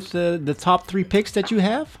open with the top 3 picks that you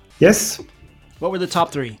have? Yes. What were the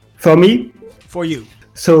top 3? For me? For you.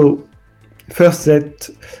 So first that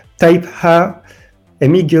Type A,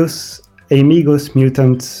 Amigos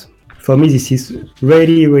Mutants. For me, this is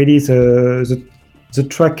really the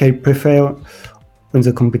track I prefer on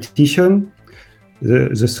the competition.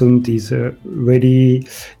 The sound is really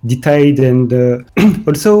detailed, and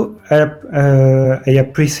also I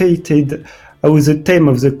appreciated how the theme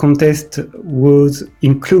of the contest was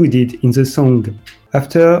included in the song.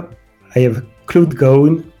 After, I have Cloud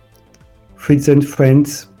Gone, Fritz and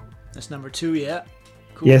Friends. That's number 2, yeah.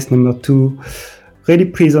 Cool. Yes, number 2. Really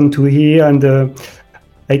pleasant to hear, and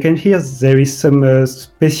I can hear there is some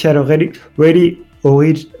special, really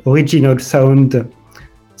original sound.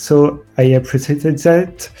 So I appreciated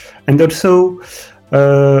that, and also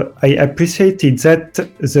I appreciated that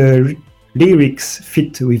the lyrics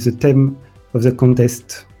fit with the theme of the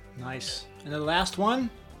contest. Nice. And the last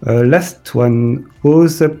one? Last one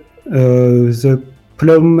was the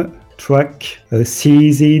Plum track,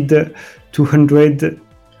 CZ 200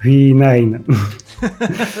 V9.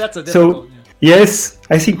 That's a difficult. So yes,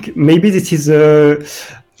 I think maybe this is the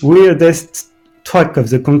weirdest track of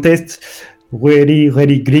the contest. Really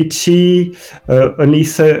glitchy, only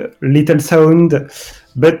little sound,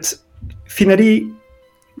 but finally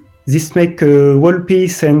this make a whole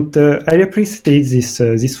piece, and I appreciate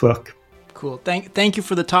this work. Cool. Thank you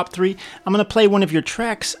for the top 3. I'm gonna play one of your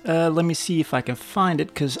tracks. Let me see if I can find it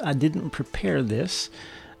because I didn't prepare this.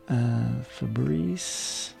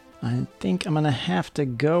 Fabrice, I think I'm gonna have to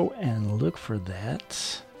go and look for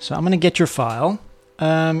that. So I'm gonna get your file.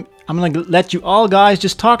 I'm gonna let you all guys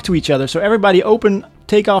just talk to each other. So everybody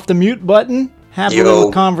take off the mute button, have a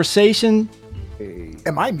little conversation. Hey.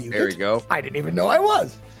 Am I muted? There we go. I didn't even know I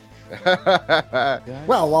was.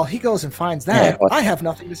 Well, while he goes and finds that, I have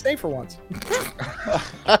nothing to say for once.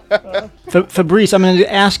 Fabrice, I'm going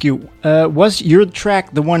to ask you, was your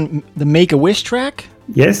track the Make-A-Wish track?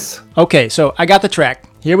 Yes. Okay, so I got the track.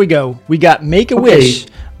 Here we go. We got Make-A-Wish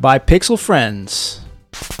by Pixel Friends.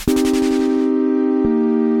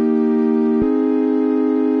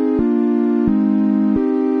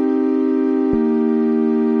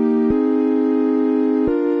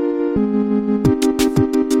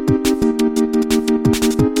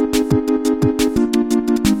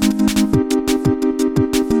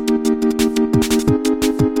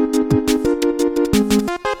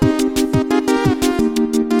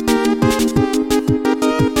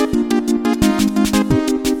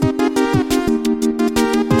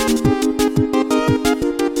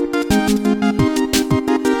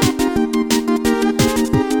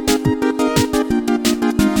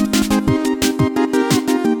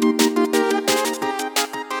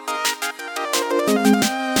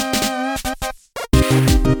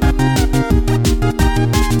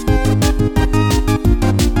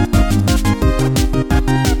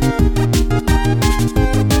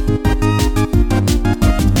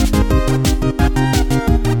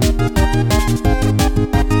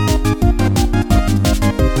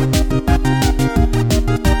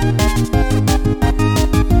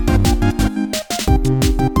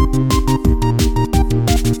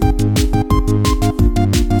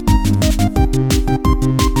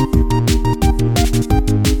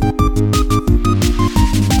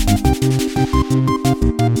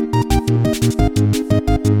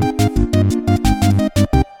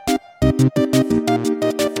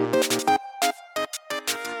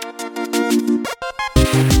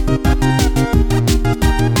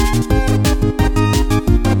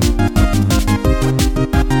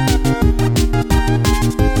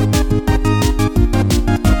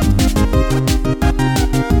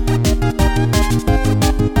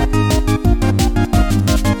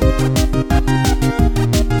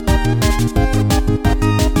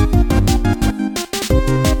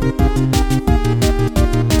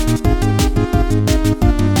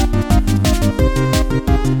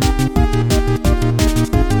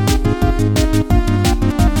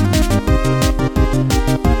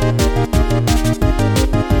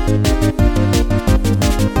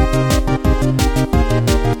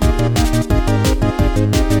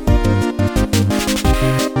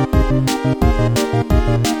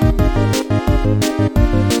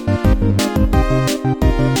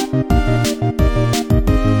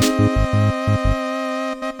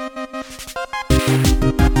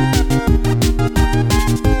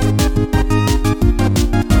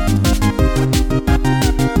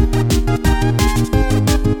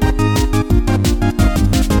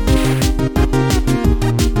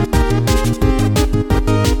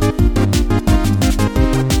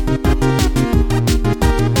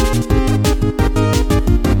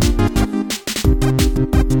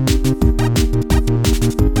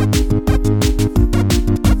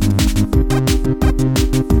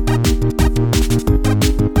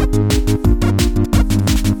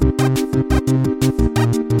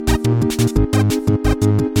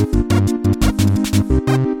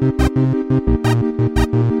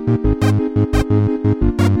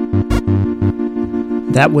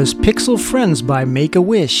 That was Pixel Friends by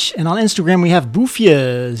Make-A-Wish. And on Instagram we have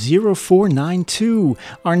Bufia0492.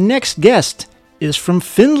 Our next guest is from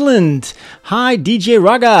Finland. Hi, DJ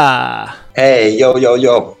Raga. Hey,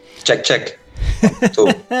 yo. Check.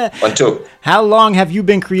 1, 2. How long have you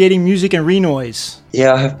been creating music in Renoise?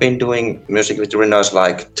 Yeah, I have been doing music with Renoise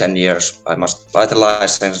like 10 years. I must buy the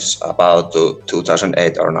license about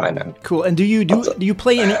 2008 or 9. Cool. And do you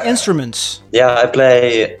play any instruments? Yeah, I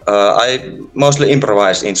play. I mostly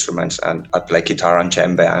improvise instruments, and I play guitar and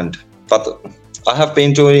djembe. But I have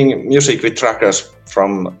been doing music with trackers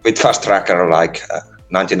with Fast Tracker like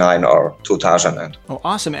 99 or 2000. Oh,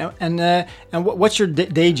 awesome. And what's your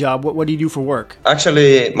day job? What do you do for work?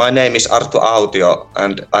 Actually, my name is Arttu Autio,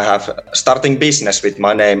 and I have starting business with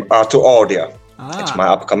my name Arttu Audio. It's my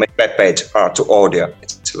upcoming webpage, Arttu Audio.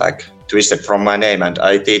 It's like twisted from my name, and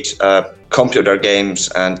I teach computer games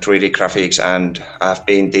and 3D graphics, and I've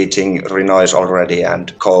been teaching Renoise already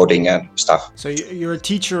and coding and stuff. So you're a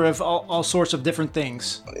teacher of all sorts of different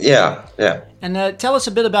things. Yeah. And tell us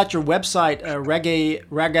a bit about your website,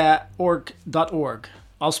 ragaorg.org.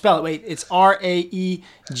 I'll spell it. Wait, it's RAEGAE.org.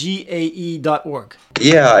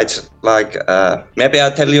 Yeah, it's like, maybe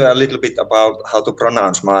I'll tell you a little bit about how to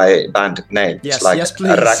pronounce my band name. Yes, like yes,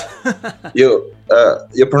 please. You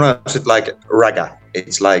pronounce it like raga.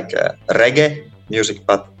 It's like reggae music,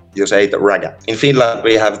 but you say it raga. In Finland,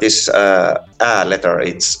 we have this letter.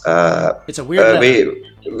 It's a weird letter.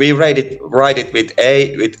 We write it with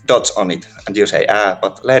A with dots on it, and you say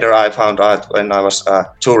but later I found out when I was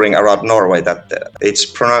touring around Norway that it's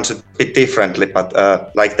pronounced a bit differently, but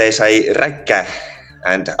like they say räkkä,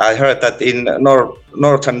 and I heard that in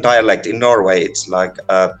northern dialect in Norway it's like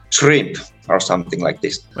shrimp or something like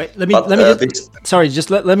this. Wait, let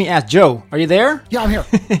me ask Joe, are you there? Yeah, I'm here.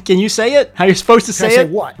 Can you say it? How you're supposed to Can say I it?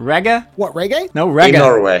 say what? Raga? What, reggae? No, raga. In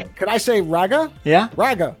Norway. Can I say raga? Yeah?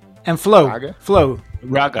 Raga. And flow. Raga. Flow.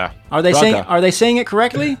 Raga. Are they saying it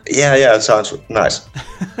correctly? Yeah, it sounds nice.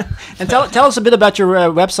 And tell us a bit about your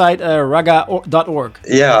website, raga.org.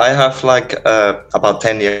 Yeah, I have like about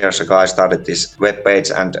 10 years ago I started this webpage,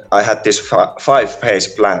 and I had this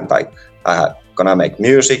 5-page plan. Like I gonna make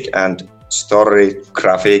music and story,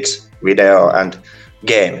 graphics, video, and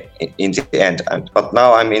game in the end. But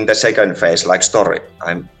now I'm in the second phase, like story.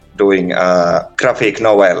 I'm doing a graphic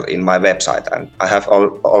novel in my website, and I have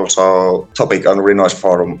also topic on Renoise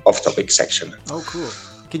forum off-topic section. Oh, cool.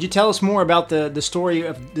 Could you tell us more about the story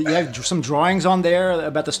of? You have some drawings on there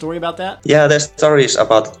about the story about that? Yeah, the story is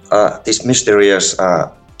about this mysterious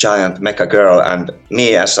giant mecha girl, and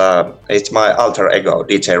me as it's my alter ego,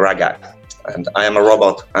 DJ Raga, and I am a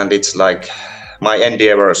robot, and it's like my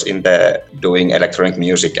endeavors in the doing electronic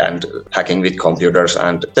music and hacking with computers.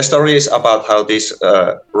 And the story is about how these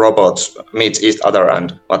robots meet each other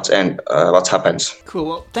and what happens. Cool.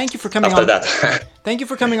 Well, thank you for coming after on. that. Thank you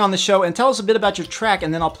for coming on the show, and tell us a bit about your track,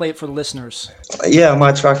 and then I'll play it for the listeners. Yeah,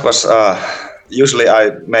 my track was. Usually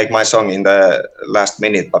I make my song in the last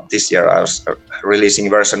minute, but this year I was releasing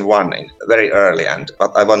version 1 very early,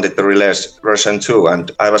 but I wanted to release version 2,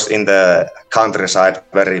 and I was in the countryside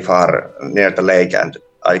very far near the lake, and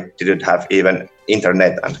I didn't have even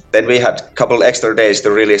internet. And then we had a couple extra days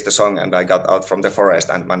to release the song, and I got out from the forest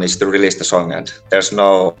and managed to release the song, and there's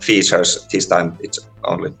no features this time, it's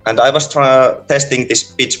only. And I was testing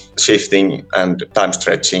this pitch shifting and time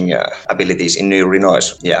stretching abilities in new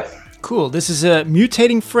Renoise. Yeah. Cool. This is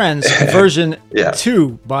Mutating Friends version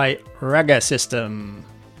 2 by Raga System.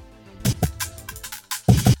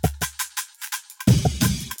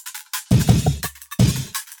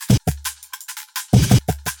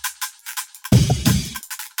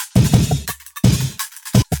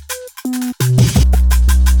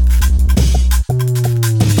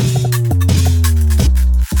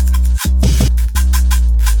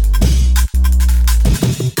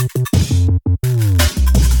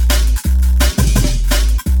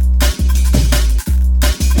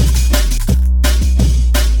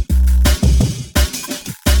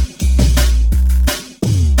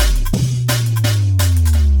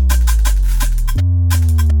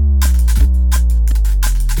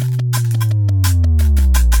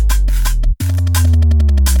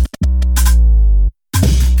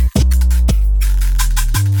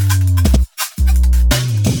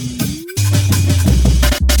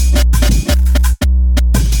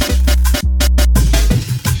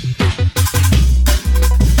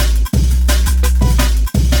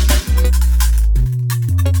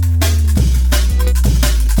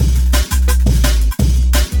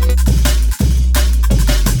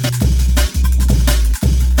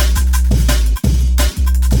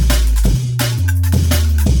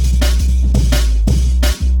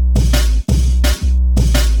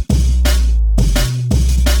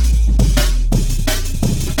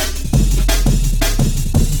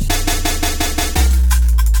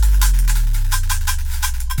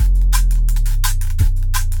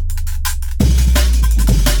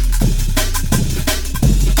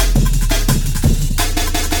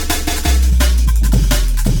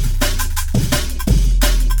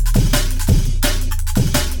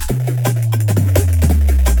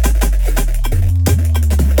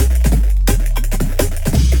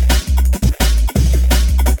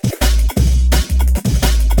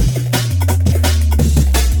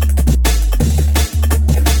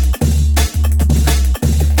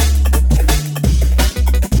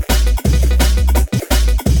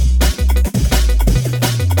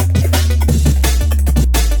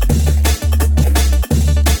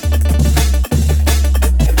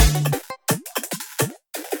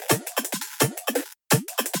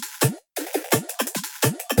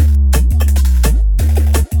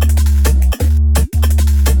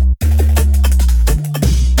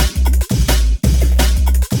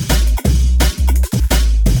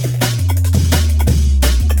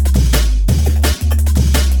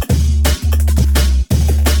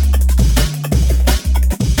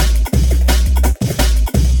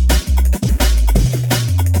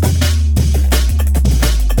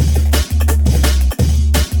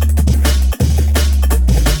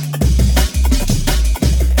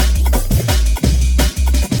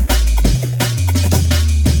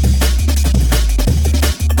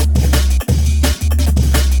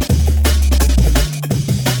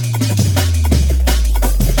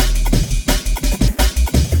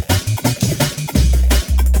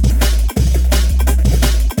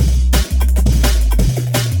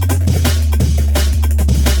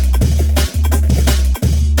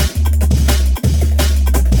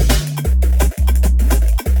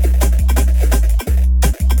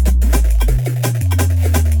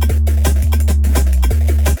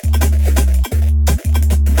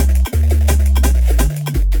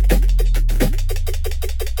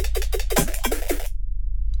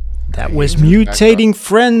 That was Mutating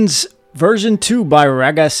Friends version 2 by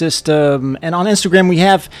Raga System. And on Instagram we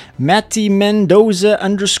have Matty Mendoza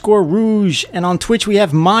 _Rouge. And on Twitch we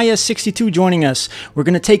have Maya62 joining us. We're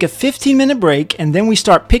going to take a 15-minute break and then we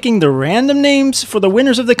start picking the random names for the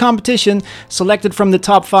winners of the competition selected from the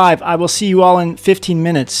top 5. I will see you all in 15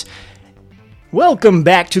 minutes. Welcome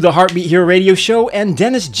back to the Heartbeat Hero Radio Show, and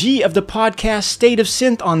Dennis G of the podcast State of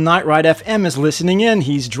Synth on Night Ride FM is listening in.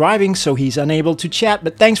 He's driving, so he's unable to chat,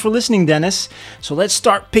 but thanks for listening, Dennis. So let's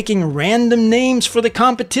start picking random names for the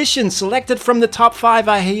competition, selected from the top 5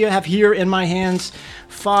 I have here in my hands.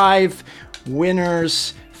 5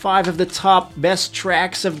 winners, 5 of the top best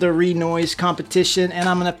tracks of the Renoise competition, and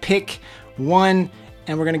I'm going to pick one.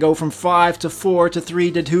 And we're going to go from 5 to 4 to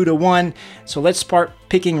 3 to 2 to 1. So let's start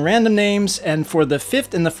picking random names. And for the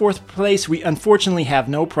 5th and the 4th place, we unfortunately have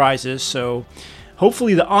no prizes. So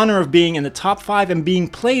hopefully the honor of being in the top 5 and being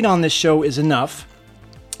played on this show is enough.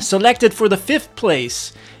 Selected for the 5th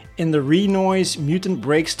place in the Renoise Mutant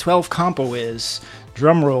Breaks 12 compo is,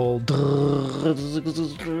 drumroll.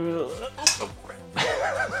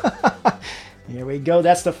 Here we go.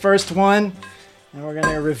 That's the first one. And we're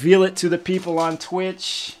going to reveal it to the people on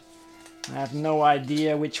Twitch. I have no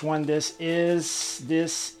idea which one this is.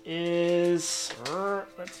 This is...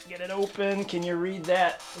 Let's get it open. Can you read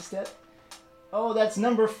that? Is that... Oh, that's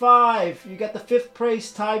number 5. You got the 5th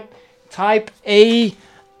place. Type A.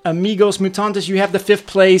 Amigos Mutantes, you have the 5th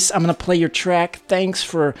place. I'm going to play your track. Thanks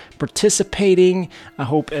for participating. I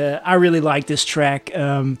hope... I really like this track.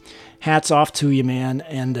 Hats off to you, man.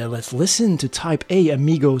 And let's listen to Type A,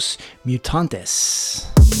 Amigos Mutantes.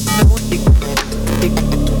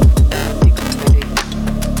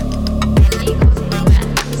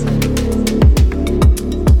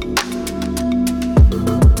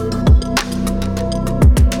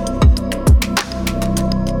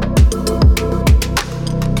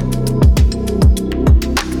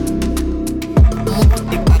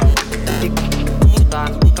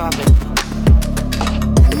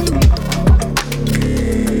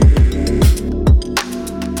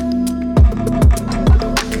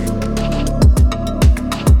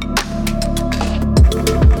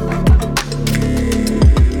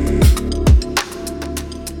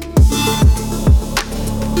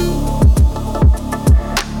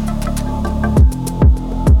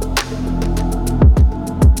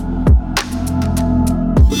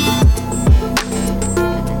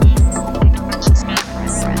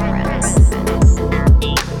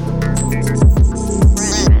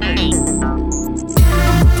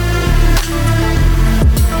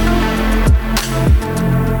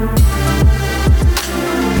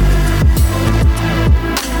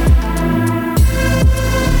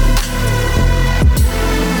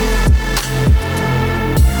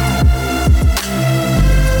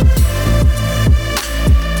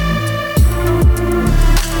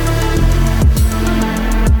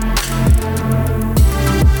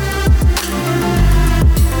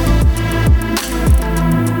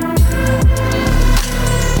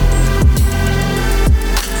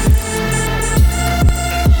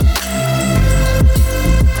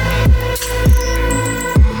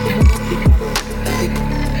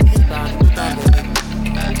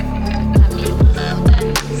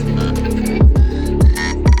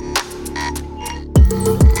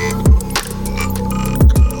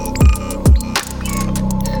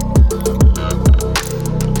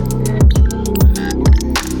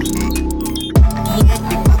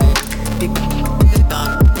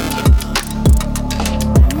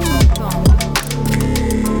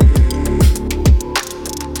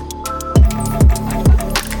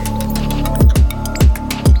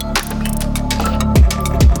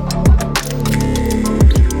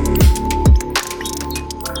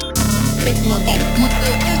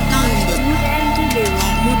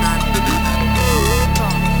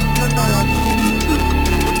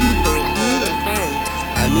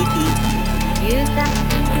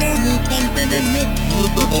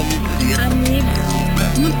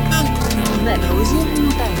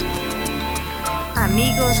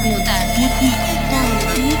 Amigos mutantes.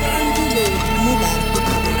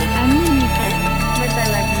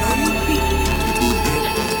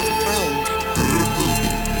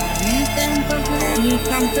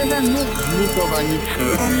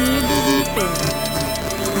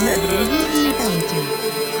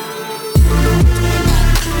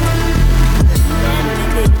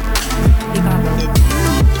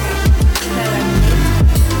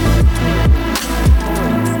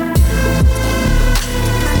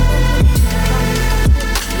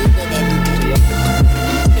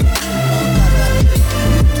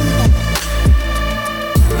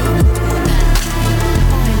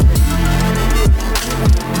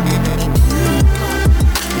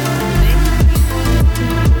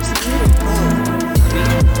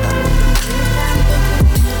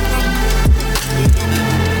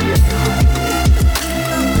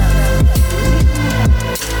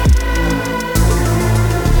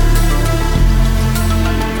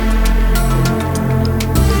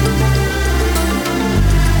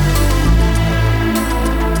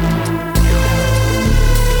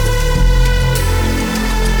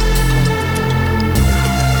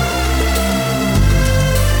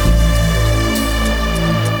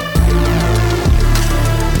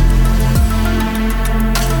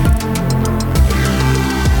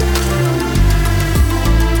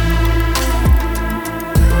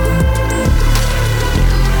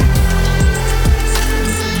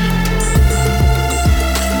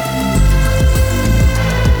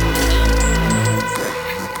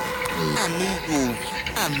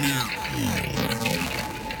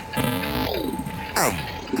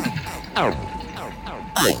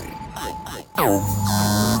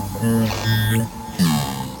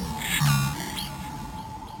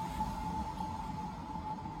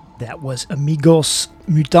 That was Amigos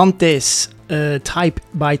Mutantes, Type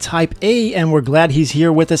by Type A, and we're glad he's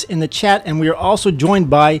here with us in the chat. And we are also joined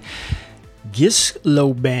by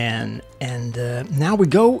Gisloban. And now we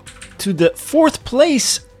go to the fourth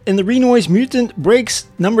place in the Renoise Mutant Breaks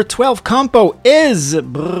number 12 compo is,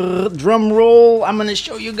 drum roll, I'm going to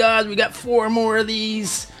show you guys, we got four more of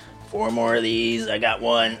these. I got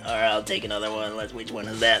one. All right, I'll take another one. Which one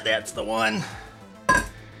is that? That's the one. I'm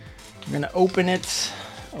going to open it.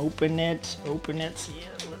 Open it. Yeah,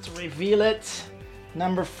 let's reveal it.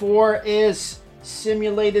 Number 4 is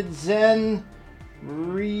Simulated Zen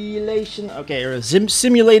Relation. Okay, or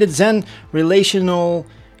Simulated Zen Relational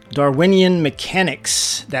Darwinian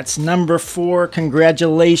Mechanics. That's number 4.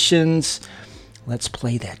 Congratulations. Let's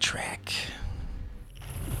play that track.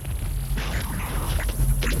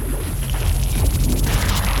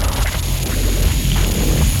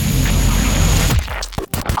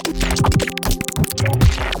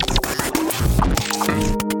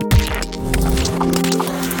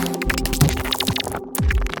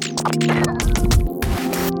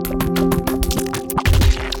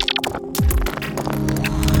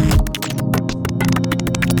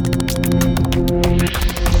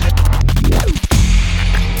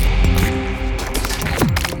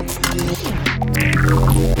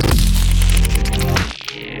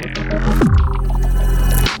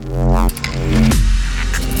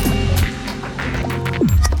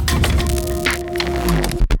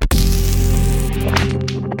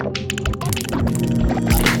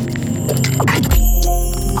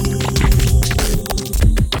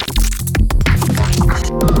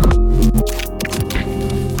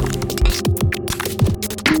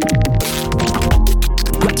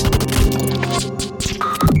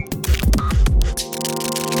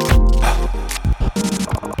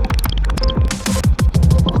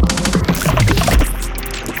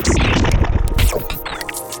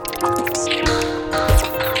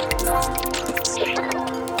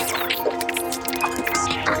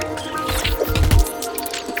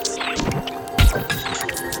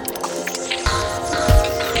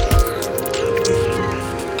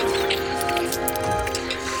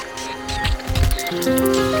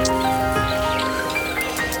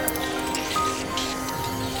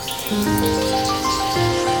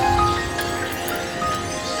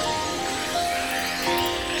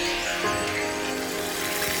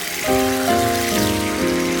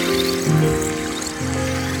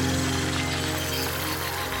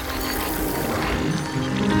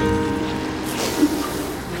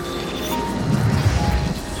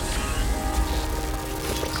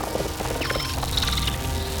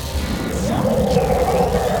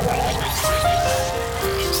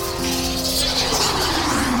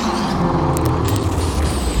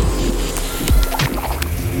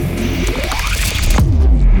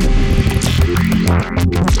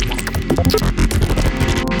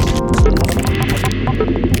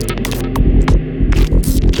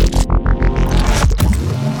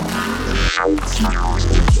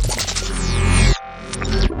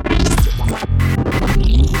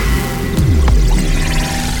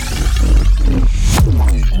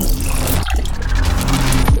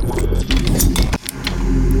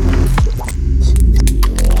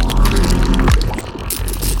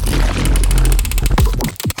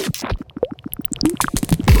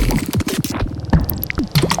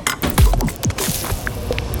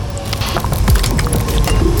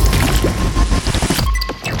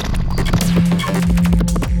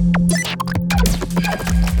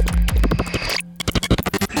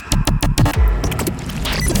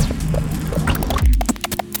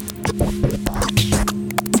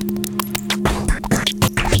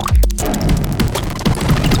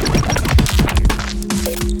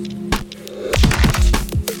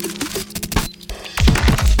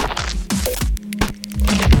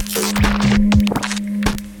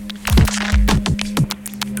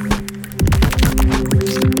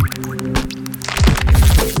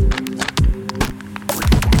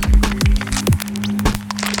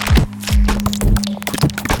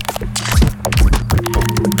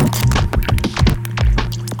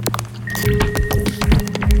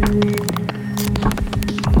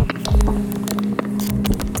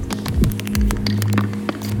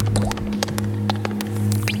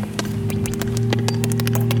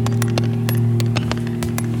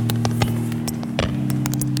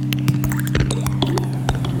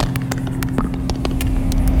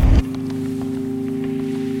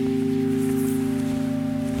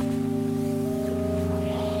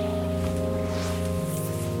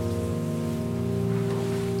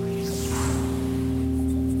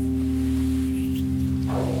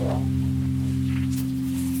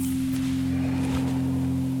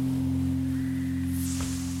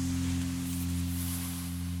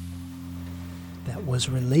 That was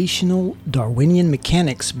Relational Darwinian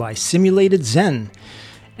Mechanics by Simulated Zen.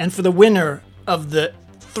 And for the winner of the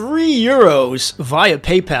 €3 via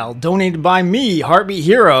PayPal, donated by me, Heartbeat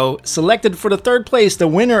Hero, selected for the third place, the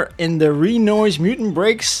winner in the Renoise Mutant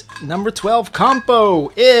Breaks number 12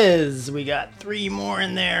 compo is... We got 3 more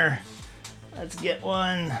in there. Let's get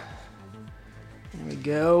one. There we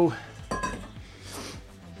go.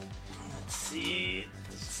 Let's see.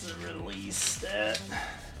 Let's release that.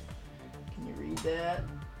 Can you read that?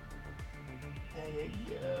 There you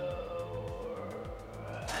go.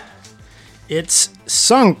 It's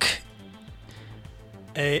Sunk.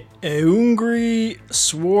 Eungri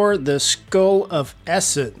swore the Skull of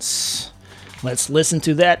Essence. Let's listen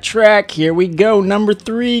to that track. Here we go. Number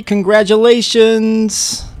 3.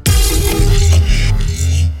 Congratulations.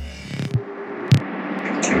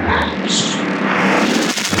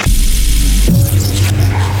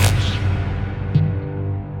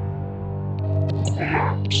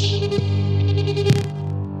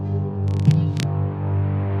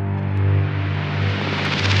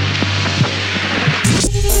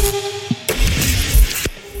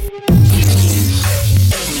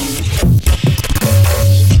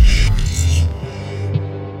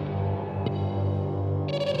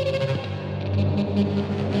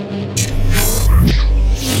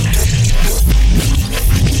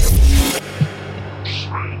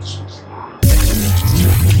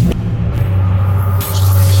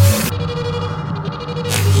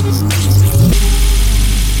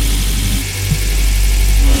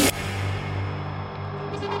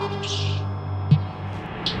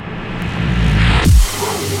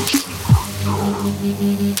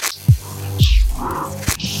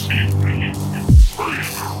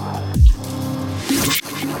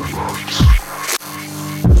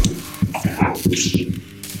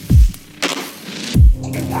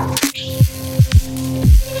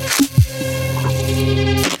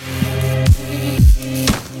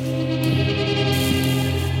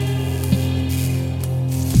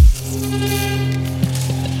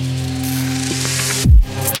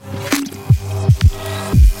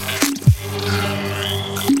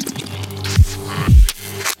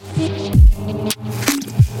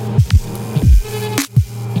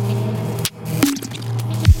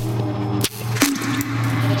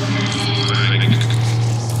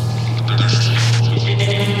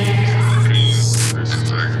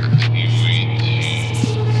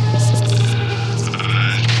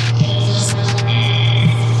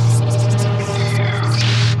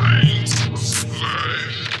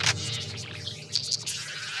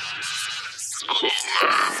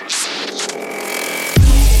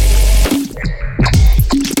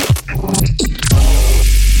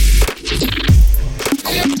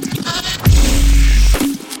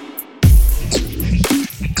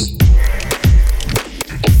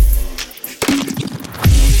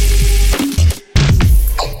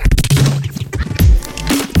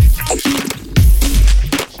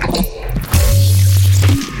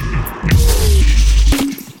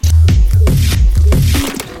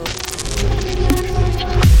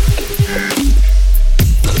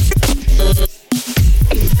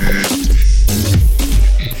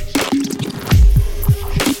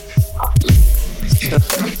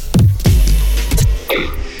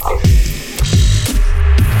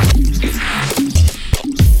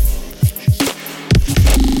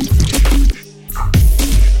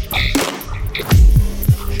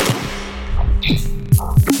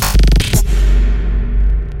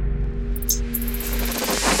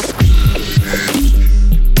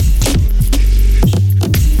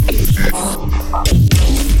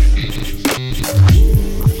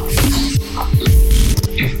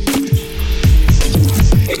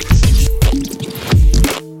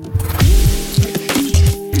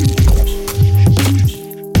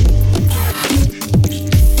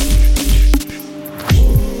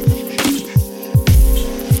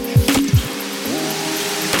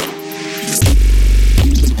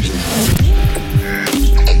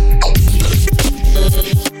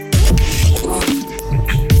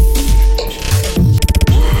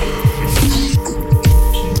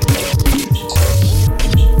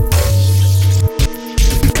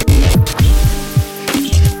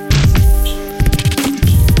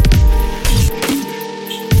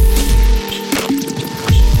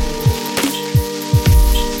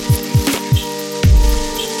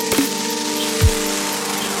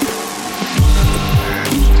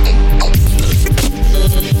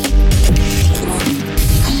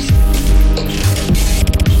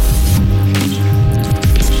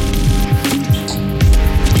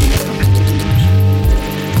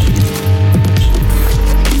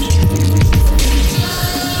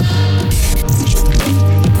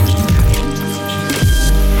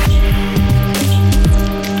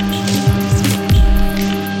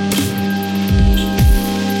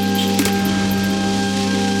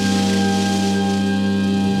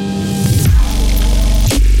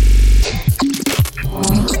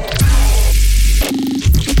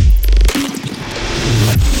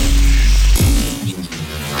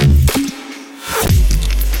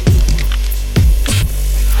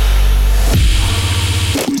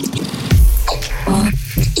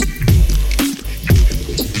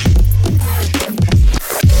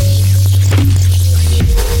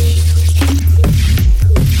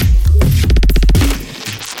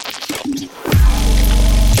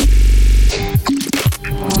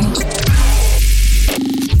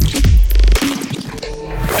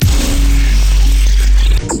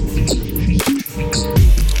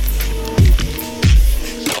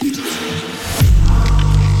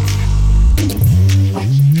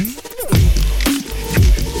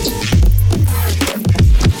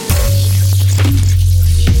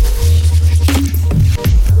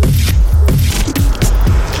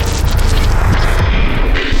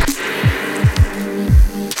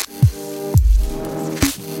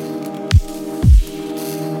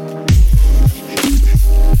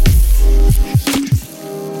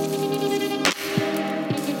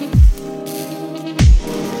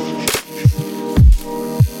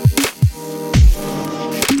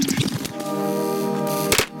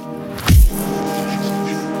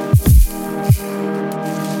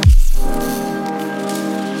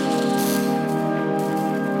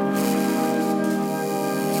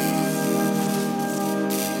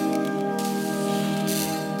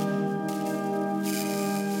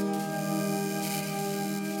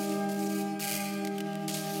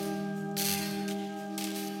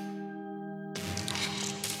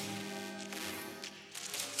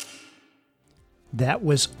 That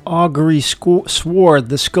was Augury Sword,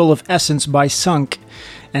 The Skull of Essence by Sunk.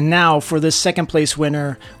 And now for the second place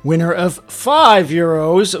winner of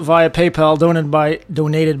 €5 via PayPal,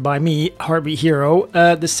 donated by me, Heartbeat Hero.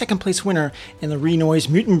 The second place winner in the Renoise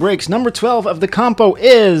Mutant Breaks number 12 of the compo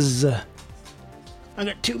is... I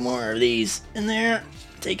got 2 more of these in there.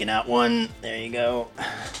 Taking out one. There you go.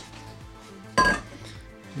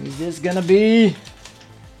 Who's this gonna be?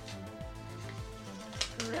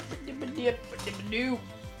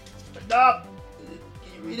 Stop.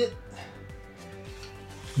 Can you read it?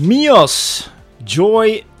 Mios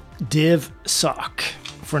Joy Div Sock.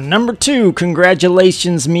 For number 2,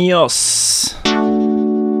 congratulations, Mios.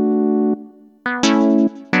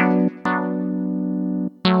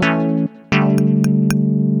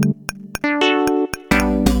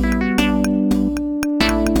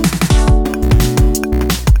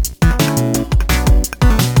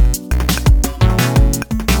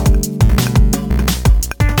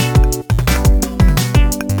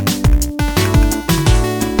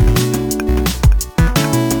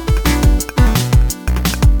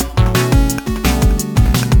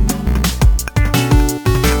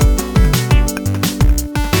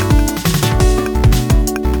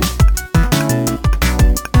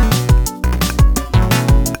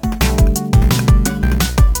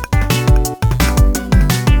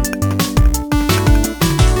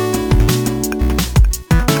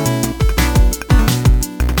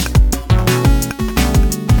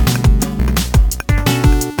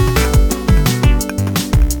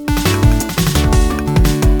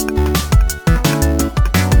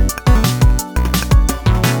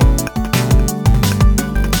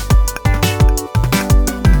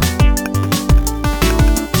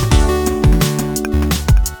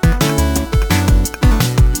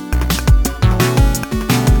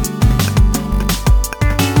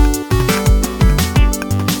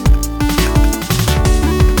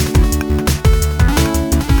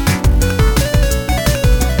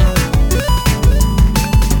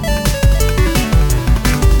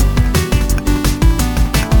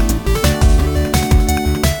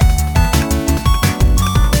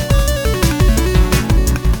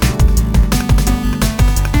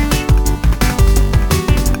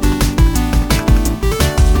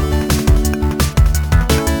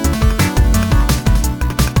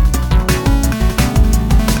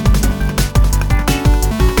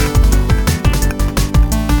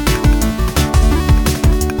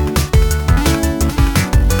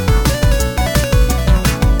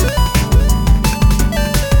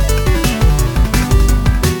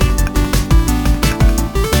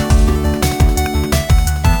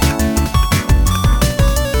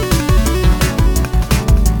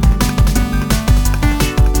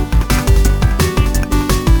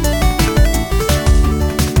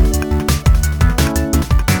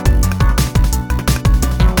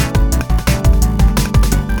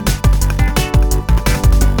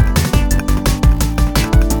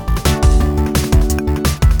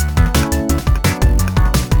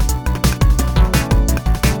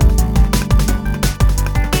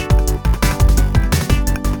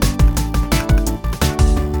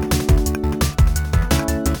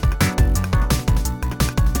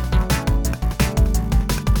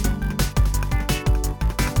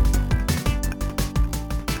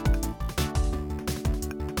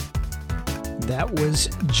 That was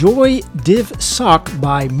Joy Div Sock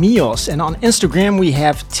by Mios. And on Instagram, we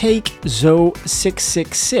have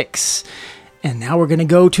TakeZo666. And now we're going to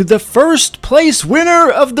go to the first place winner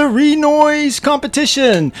of the Renoise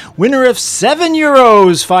competition. Winner of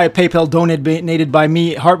 €7 via PayPal, donated by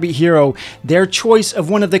me, Heartbeat Hero. Their choice of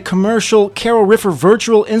one of the commercial Carol Riffer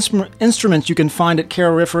virtual instruments you can find at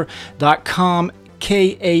carolriffer.com.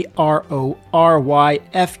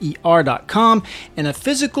 KARORYFER.com, and a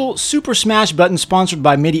physical Super Smash button sponsored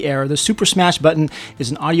by MIDI Error. The Super Smash button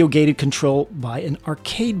is an audio-gated control by an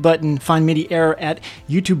arcade button. Find MIDI Error at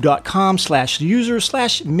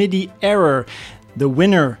youtube.com/user/MIDI Error. The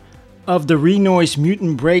winner of the Renoise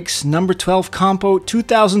Mutant Breaks number 12 Compo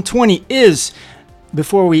 2020 is...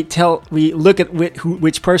 Before we look at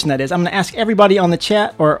which person that is, I'm going to ask everybody on the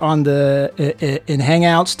chat or on the in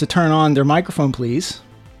Hangouts to turn on their microphone, please.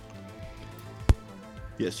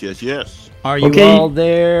 Yes. Are you all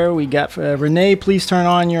there? We got Renee. Please turn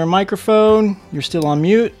on your microphone. You're still on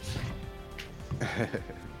mute.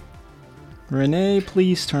 Renee,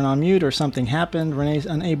 please turn on mute, or something happened. Renee's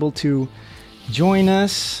unable to join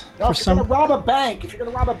us. No, if you're going to rob a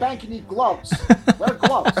bank, you need gloves. Wear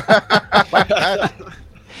gloves.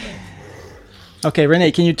 Okay,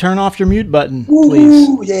 Renee, can you turn off your mute button, please?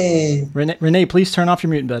 Ooh, yeah. Renee, please turn off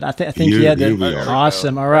your mute button. I think you had Here that. we are.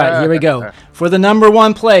 Awesome. All right, here we go. For the number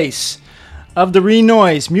 1 place, of the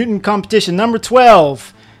Renoise Mutant Competition number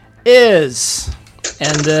 12 is,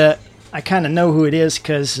 and I kind of know who it is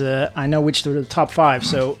because I know which are the top 5.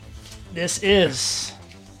 So this is,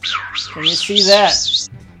 can you see that?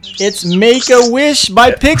 It's Make a Wish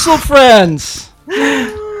by Pixel Friends.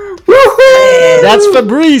 That's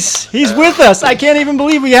Fabrice. He's with us. I can't even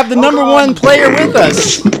believe we have the number 1 player with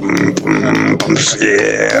us.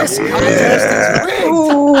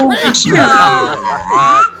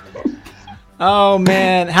 Oh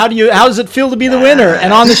man, how does it feel to be the winner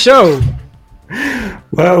and on the show?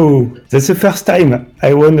 Wow, that's the first time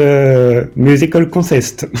I won a musical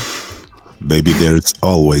contest. Baby, there's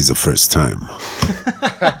always a first time.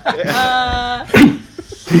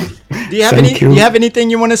 Do you have anything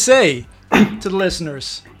you want to say to the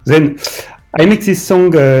listeners? Then I make this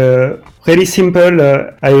song really simple.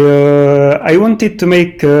 I wanted to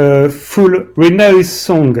make a full Renoise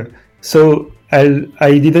song, so I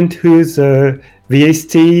didn't use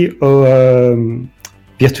VST or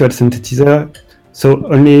virtual synthesizer. So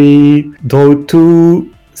only draw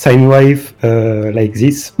 2 sine wave like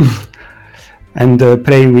this, and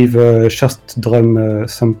play with short drum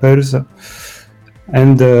samples,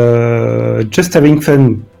 and just having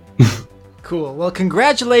fun. Cool. Well,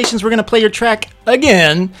 congratulations. We're going to play your track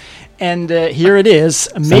again. And here it is.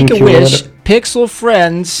 Make a Wish, Pixel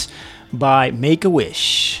Friends by Make a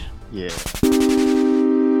Wish. Yeah.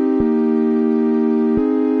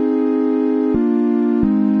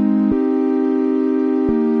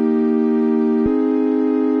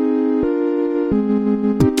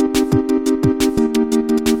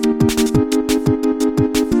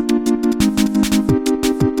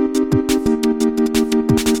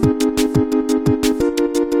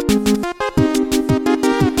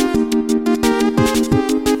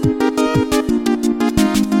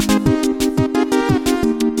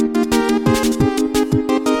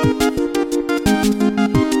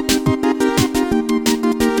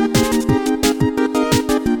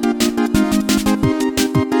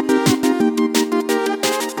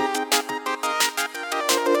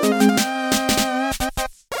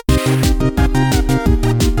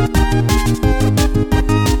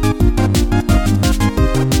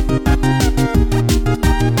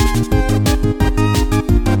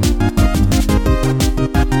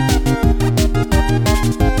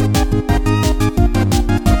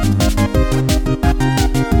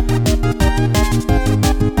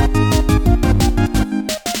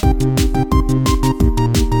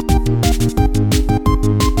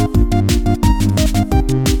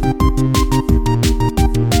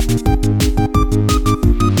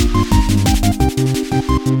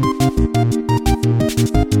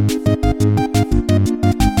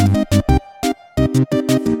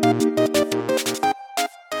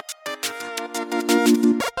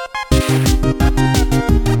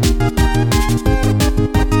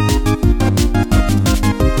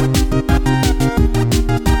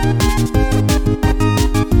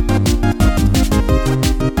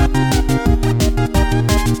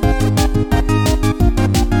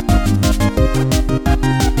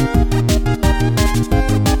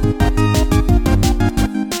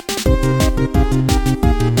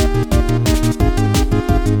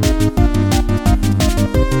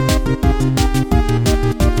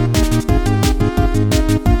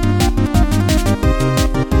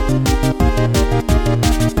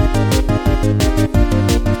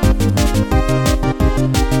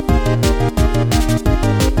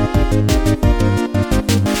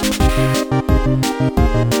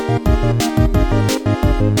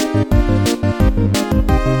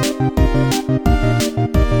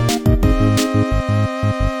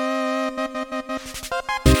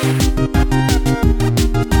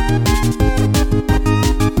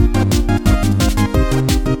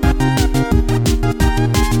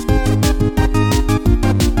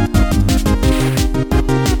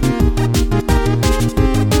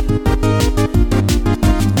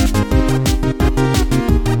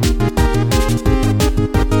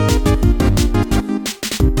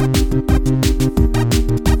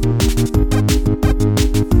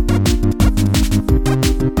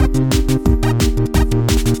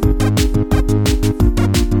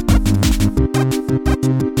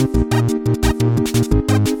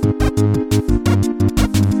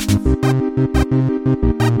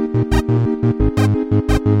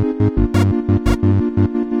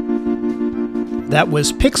 That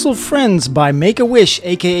was Pixel Friends by Make a Wish,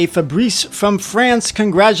 aka Fabrice from France.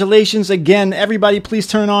 Congratulations again. Everybody, please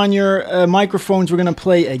turn on your microphones. We're going to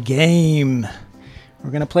play a game.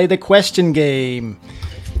 We're going to play the question game.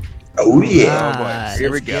 Oh, yeah.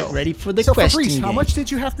 Here we go. Get ready for the so question Fabrice, game. how much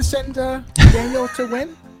did you have to send Daniel to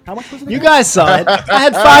win? How much was it? You again? guys saw it. I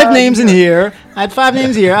had 5 names in here. I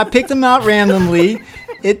picked them out randomly.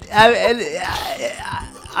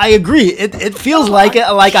 I agree. It feels like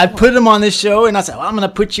I put them on this show, and I said, well, I'm going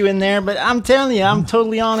to put you in there. But I'm telling you, I'm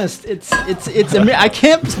totally honest. It's I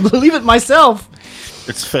can't believe it myself.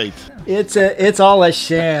 It's fate. It's all a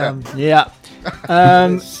sham. Yeah.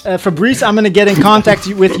 Fabrice, I'm going to get in contact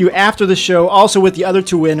with you after the show, also with the other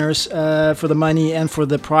 2 winners for the money and for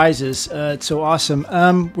the prizes. It's so awesome.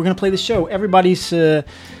 We're going to play the show. Everybody's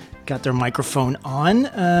got their microphone on.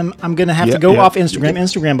 I'm going to have to go off Instagram.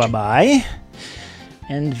 Instagram, bye-bye.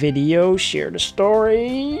 End video, share the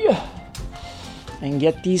story, and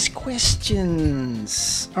get these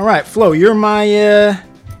questions. All right, Flo, you're my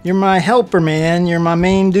helper, man. You're my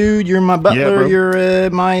main dude. You're my butler. You're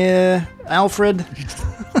my Alfred.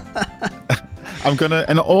 I'm gonna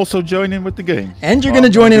and also join in with the game. And you're gonna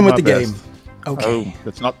join in with the game. Okay. Oh,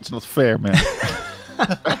 it's not fair, man.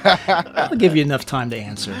 I'll give you enough time to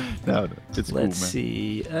answer. No, it's cool, man. Let's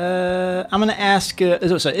see. I'm gonna ask.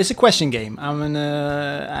 It's a question game.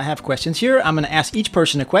 I have questions here. I'm gonna ask each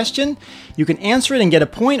person a question. You can answer it and get a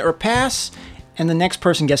point or pass, and the next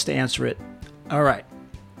person gets to answer it. All right.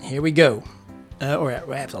 Here we go. All right,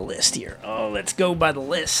 we have the list here. Oh, let's go by the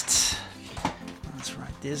list. Let's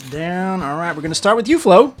write this down. All right, we're gonna start with you,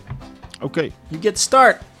 Flo. Okay. You get to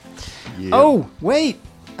start. Yeah. Oh, wait.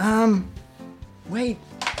 Wait.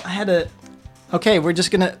 I had a. Okay, we're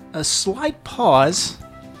just gonna a slight pause.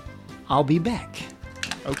 I'll be back.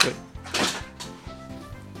 Okay.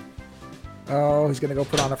 Oh, he's gonna go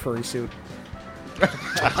put on a furry suit. Well,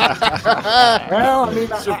 I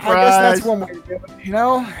mean, I guess that's one way to do it, you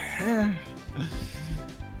know? Yeah.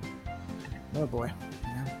 Oh, boy.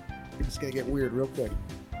 Yeah. It's going to get weird real quick.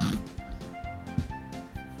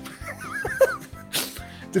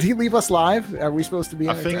 Did he leave us live? Are we supposed to be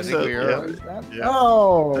in I think so. we are. Yeah.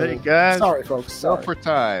 Oh. Hey, guys. Sorry, folks. Sorry. For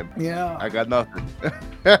time. Yeah. I got nothing.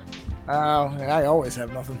 Oh, I always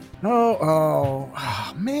have nothing. Oh,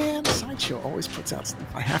 man, Sideshow always puts out stuff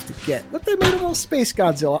I have to get. Look, they made a little Space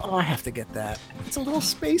Godzilla. Oh, I have to get that. It's a little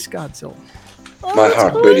Space Godzilla. Oh, My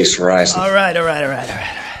heartbeat is rising. All right.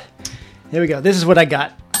 Here we go. This is what I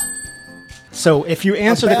got. So if you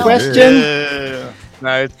answer the question,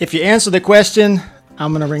 if you answer the question,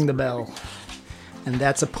 I'm gonna ring the bell, and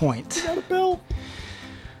that's a point. You got a bell?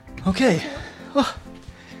 Okay. Oh.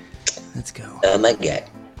 Let's go. Oh my God.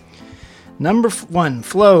 Number 1,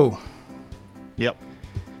 Flo. Yep.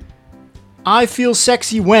 I feel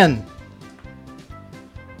sexy when.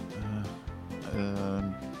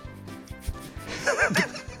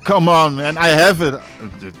 Come on, man. I have it.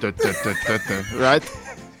 Right?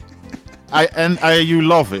 You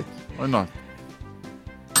love it or not?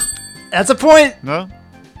 That's a point. No.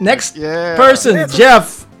 Next person,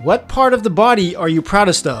 Jeff. What part of the body are you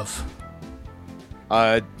proudest of?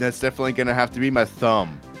 That's definitely gonna have to be my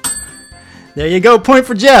thumb. There you go. Point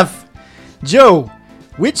for Jeff. Joe,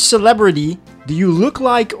 which celebrity do you look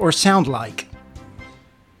like or sound like?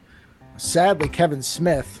 Sadly, Kevin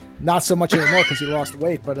Smith. Not so much anymore because he lost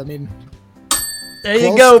weight, but I mean. There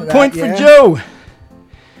you go. That, point for Joe.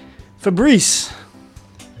 Fabrice.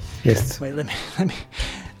 Yes. Wait, let me.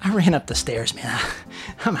 I ran up the stairs, man.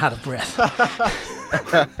 I'm out of breath.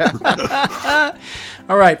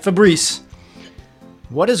 All right, Fabrice.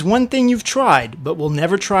 What is one thing you've tried but will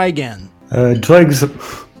never try again? Drugs.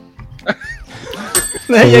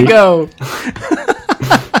 There you go.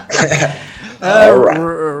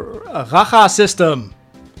 Racha system.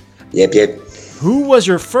 Yep. Who was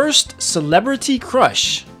your first celebrity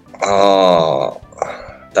crush? Oh,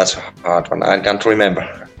 that's a hard one. I can't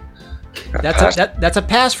remember. That's a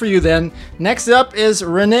pass for you then. Next up is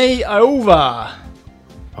Renee Aova.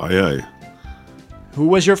 Aye. Who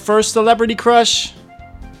was your first celebrity crush?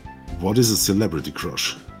 What is a celebrity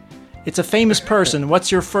crush? It's a famous person.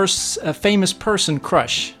 What's your first famous person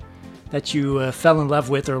crush that you fell in love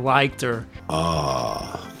with or liked or?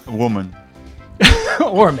 A woman.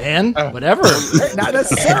 Or a man, whatever. Not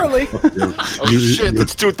necessarily. Oh shit!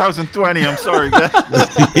 It's 2020. I'm sorry, guys.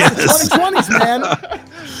 Yes. 2020s, man.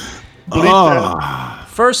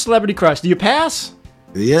 First celebrity crush. Do you pass?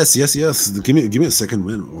 Yes. Give me a second,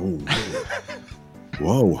 man.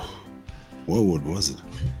 Whoa. What was it?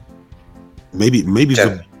 Maybe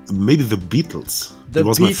the Beatles. It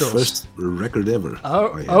was my first record ever. Oh,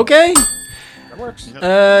 okay. That works.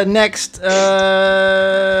 Next,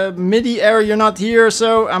 MIDI error. You're not here,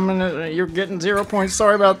 so you're getting 0 points.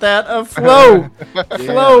 Sorry about that. Flo.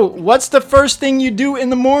 Flo. What's the first thing you do in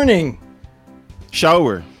the morning?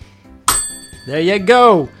 Shower. There you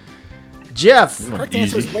go. Jeff. Correct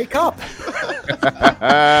answer is wake up.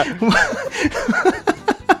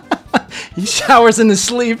 He showers in his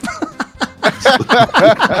sleep.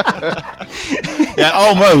 Yeah,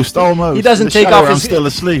 almost. He doesn't take off his. Still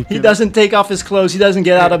asleep. He doesn't take off his clothes. He doesn't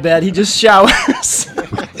get out of bed. He just showers.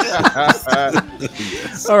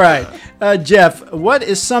 All right, Jeff. What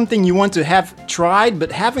is something you want to have tried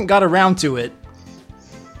but haven't got around to it?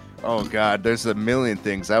 Oh God, there's a million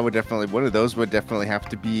things. One of those would definitely have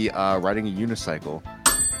to be riding a unicycle.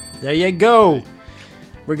 There you go.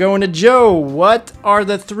 We're going to Joe. What are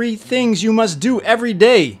the 3 things you must do every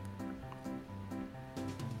day?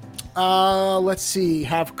 Let's see.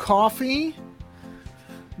 Have coffee,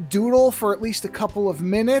 doodle for at least a couple of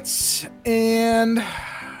minutes, and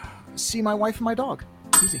see my wife and my dog.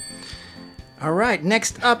 Easy. All right.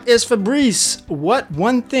 Next up is Fabrice. What is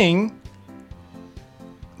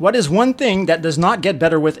one thing that does not get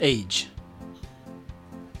better with age?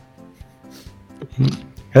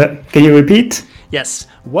 Can you repeat? Yes.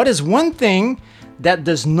 What is one thing that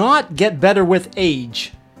does not get better with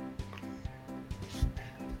age?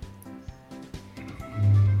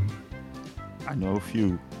 I know a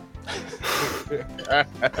few.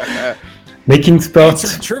 Making sports.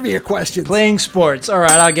 Some trivia questions. Playing sports. All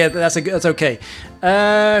right, I'll get that. That's okay.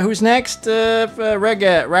 Who's next?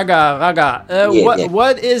 Raga.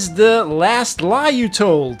 What is the last lie you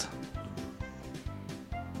told?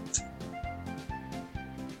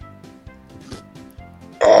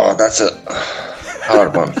 Oh, that's a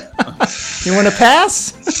hard one. You want to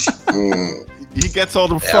pass? He gets all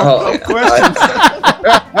the fucked up questions.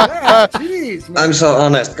 Jeez, I'm so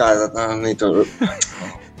honest, guy, that I need to.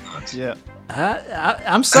 Yeah.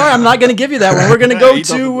 I'm sorry, I'm not going to give you that one. We're going to go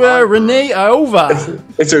to Renee Ova.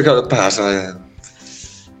 It's going to pass.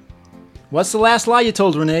 What's the last lie you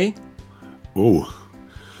told, Renee? Oh,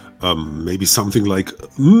 maybe something like,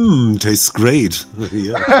 tastes great.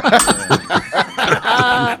 Yeah.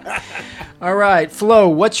 All right, Flo,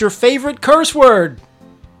 what's your favorite curse word?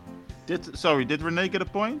 Did Renee get a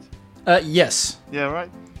point? Yes. Yeah, right?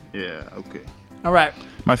 Yeah, okay. All right.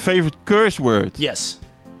 My favorite curse word? Yes.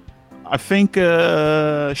 I think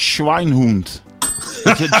Schweinhund.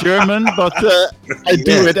 It's a German, but I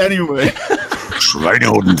do it anyway.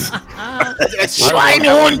 Schweinhund.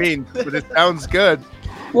 Schweinhund means, but it sounds good.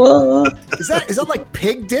 What? Is that like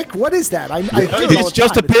pig dick? What is that? I it's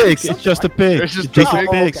just a pig. It's just a pig. It's just a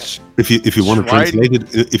pig. If you want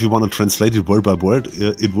to translate it word by word,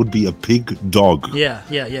 it would be a pig dog. Yeah.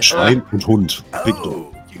 Schwein und Hund. Pig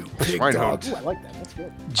dog. You pig dog. Ooh, I like that. That's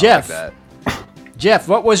good. Jeff,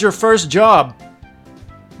 what was your first job?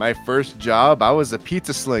 My first job, I was a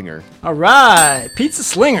pizza slinger. All right, pizza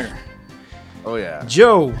slinger. Oh yeah.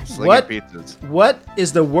 Joe, Slinging pizzas. What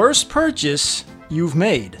is the worst purchase you've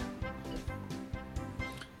made?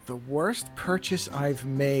 The worst purchase I've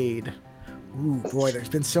made. Ooh, boy, there's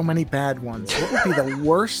been so many bad ones. What would be the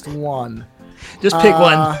worst one? Just pick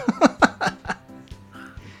one.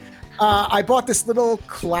 I bought this little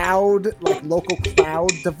cloud, like local cloud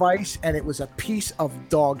device, and it was a piece of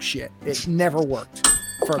dog shit. It never worked.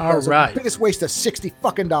 All right. The biggest waste of $60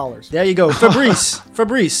 fucking. There you go. Fabrice,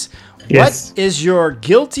 Yes. What is your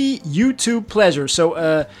guilty YouTube pleasure? So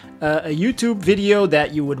a YouTube video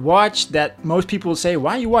that you would watch that most people would say,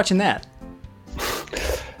 why are you watching that?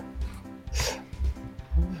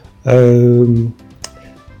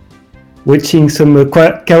 Watching some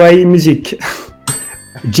kawaii music.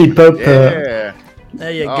 J-pop. Yeah.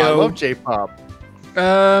 There you go. I love J-pop.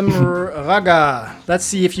 Raga, let's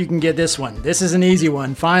see if you can get this one. This is an easy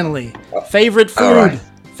one, finally. Favorite food. Right.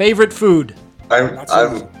 Favorite food.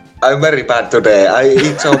 I'm very bad today. I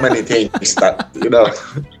eat so many things that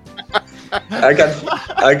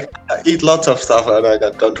I eat lots of stuff and I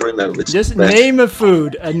don't remember which. Just name a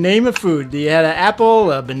food. A name of food. Do you have an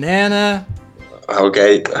apple, a banana?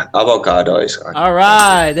 Okay, avocado is. All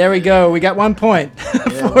right, there we go. We got 1 point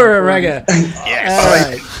for Raga.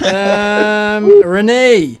 Yes. All right.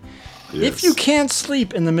 Renee, if you can't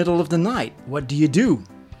sleep in the middle of the night, what do you do?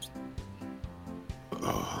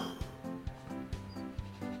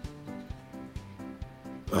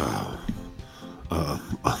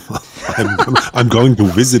 I'm going to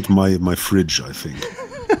visit my fridge, I think.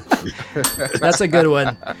 That's a good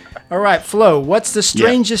one. All right, Flo, what's the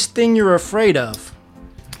strangest thing you're afraid of?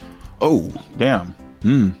 Oh, damn.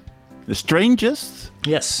 The strangest?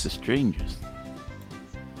 Yes. The strangest.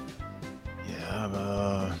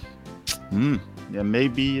 Yeah,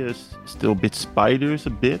 maybe still a bit spiders a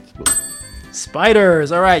bit. But...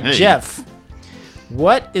 Spiders. All right, Hey. Jeff.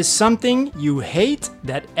 What is something you hate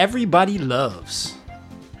that everybody loves?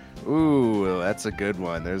 Ooh, that's a good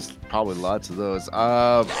one. There's probably lots of those.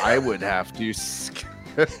 I would have to.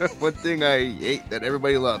 One thing I hate that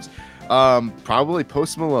everybody loves. Probably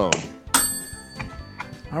Post Malone.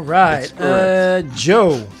 All right.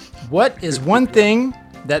 Joe, what is one thing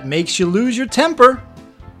that makes you lose your temper?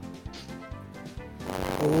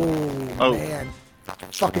 Oh, man.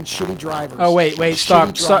 Fucking shitty drivers. Oh, wait, stop.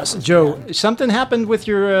 Shitty drivers, Joe, man. something happened with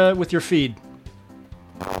your feed.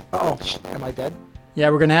 Oh, am I dead? Yeah,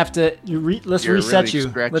 we're gonna have to. Let's You're reset really you.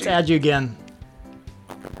 scratchy. Let's add you again.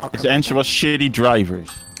 His answer was shitty drivers.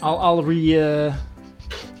 I'll re.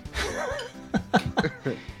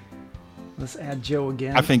 Let's add Joe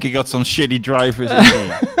again. I think he got some shitty drivers in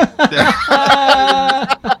here.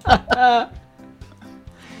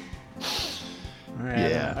 All right.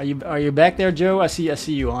 Yeah. Are you back there, Joe? I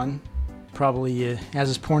see you on. Probably has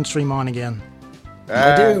his porn stream on again.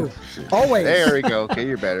 I do. Always. There we go. Okay,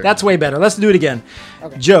 you're better. That's way better. Let's do it again.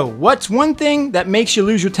 Okay. Joe, what's one thing that makes you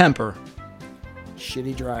lose your temper?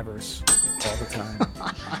 Shitty drivers all the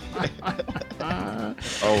time.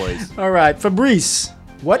 Always. All right, Fabrice,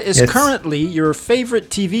 what is Yes. currently your favorite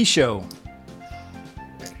TV show?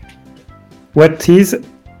 What is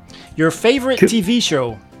Your favorite TV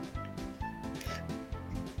show?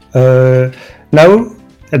 now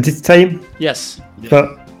at this time? Yes.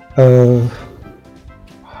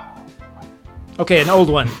 Okay, an old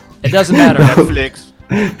one. It doesn't matter. Netflix.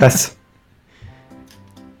 Pass.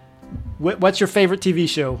 What's your favorite TV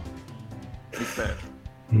show?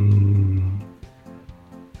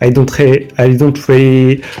 I don't really look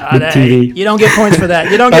TV. You don't get points for that.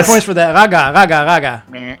 You don't get Pass. points for that. Raga.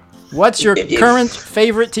 What's your current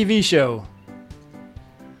favorite TV show?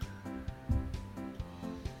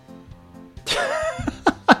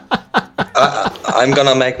 I'm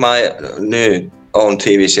gonna make my new own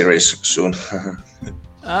TV series soon.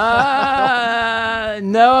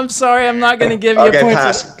 No, I'm sorry. I'm not going to give you Okay, a point.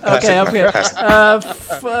 pass. Okay.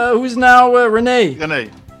 Pass. Who's now Renee?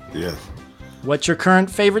 Yeah. What's your current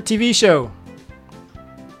favorite TV show?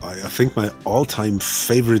 I think my all-time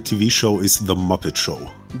favorite TV show is The Muppet Show.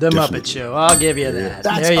 The Definitely. Muppet Show. I'll give you that.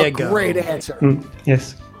 That's there you a go. great answer.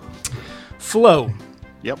 Yes. Flo.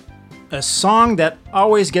 Yep. A song that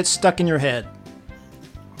always gets stuck in your head.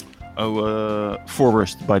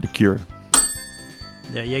 Forest by The Cure.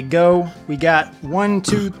 There you go. We got 1,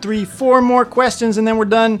 2, 3, 4 more questions, and then we're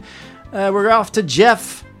done. We're off to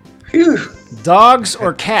Jeff. Dogs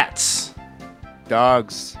or cats?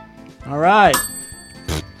 Dogs. All right.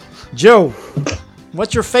 Joe,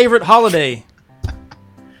 what's your favorite holiday?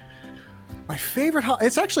 My favorite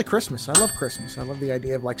it's actually Christmas. I love Christmas. I love the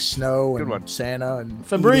idea of like snow and Santa and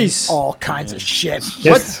Fabrice. eating all kinds of shit.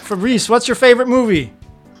 Yes. Fabrice, what's your favorite movie?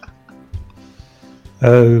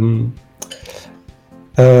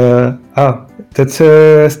 That's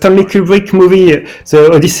a Stanley Kubrick movie,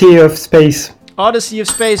 The Odyssey of Space. Odyssey of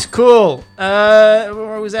Space, cool.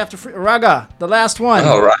 What was after Raga? The last one.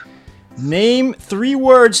 All right. Name 3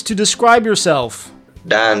 words to describe yourself.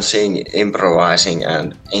 Dancing, improvising,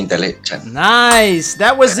 and intelligent. Nice.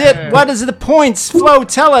 That was it. What is the points? Flo,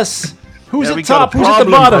 tell us. Who's Yeah, at we got a top? Who's at the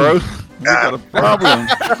problem, bottom? bro. We got a problem.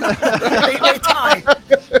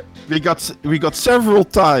 They tie. we got several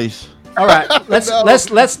ties. All right.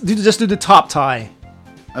 Let's do the top tie.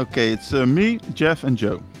 Okay, it's me, Jeff, and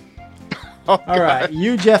Joe. All right.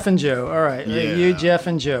 You, Jeff, and Joe. All right. Yeah. You, Jeff,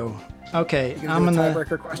 and Joe. Okay. I'm Do a gonna.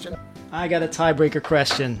 tiebreaker question. I got a tiebreaker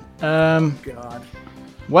question. God.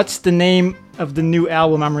 What's the name of the new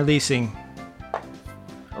album I'm releasing?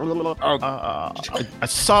 I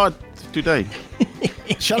saw it today.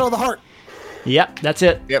 Shadow of the Heart. Yep, that's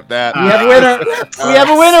it. Yep, that. We have a winner. We have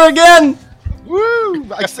a winner again. Woo!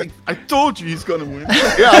 I told you he's gonna win.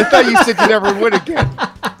 Yeah, I thought you said you'd never win again.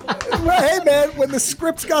 Well, hey man, when the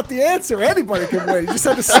script's got the answer, anybody can win. You just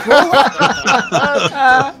had to scroll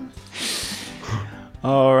up.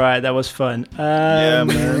 All right, that was fun. Yeah,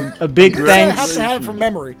 man. A big You thanks. have to have it from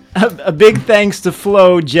memory. A big thanks to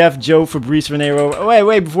Flo, Jeff, Joe, Fabrice, Renee.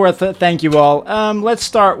 Wait, before I thank you all, let's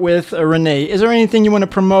start with Renee. Is there anything you want to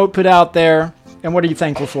promote, put out there, and what are you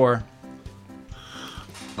thankful for?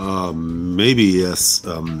 Maybe yes.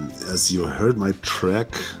 As you heard my track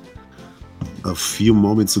a few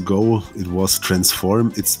moments ago, it was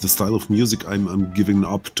Transform. It's the style of music I'm giving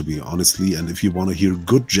up, to be honestly. And if you want to hear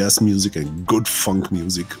good jazz music and good funk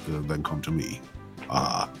music, then come to me.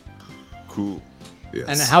 Cool. Yes.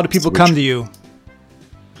 And how do people Switch. come to you?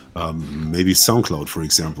 Maybe SoundCloud, for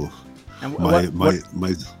example. And My what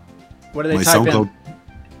do they my type SoundCloud. in?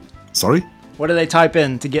 Sorry. What do they type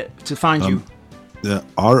in to find you?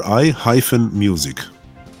 RI-music.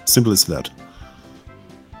 Simple as that.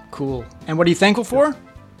 Cool. And what are you thankful for?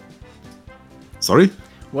 Sorry?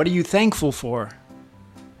 What are you thankful for?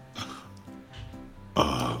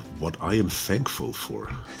 What I am thankful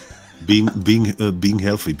for. being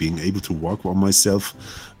healthy, being able to walk on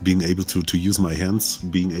myself, being able to use my hands,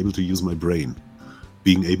 being able to use my brain,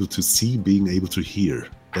 being able to see, being able to hear.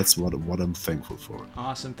 That's what I'm thankful for.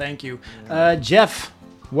 Awesome, thank you. Jeff,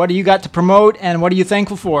 what do you got to promote, and what are you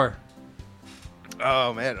thankful for?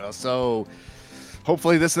 Oh man, so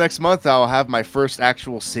hopefully this next month I'll have my first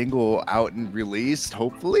actual single out and released,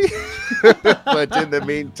 hopefully. But in the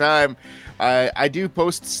meantime, I do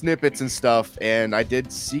post snippets and stuff, and I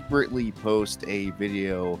did secretly post a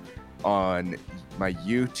video on my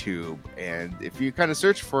YouTube, and if you kind of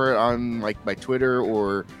search for it on like my Twitter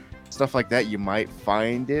or stuff like that, you might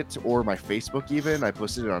find it, or my Facebook even. I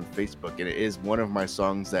posted it on Facebook, and it is one of my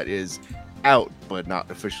songs that is out but not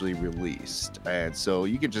officially released. And so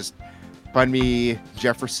you can just find me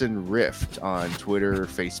Jefferson Rift on Twitter,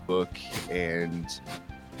 Facebook, and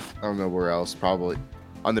I don't know where else, probably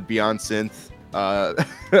on the Beyond Synth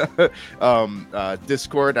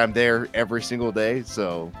Discord. I'm there every single day,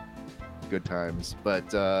 so good times.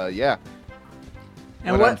 But yeah.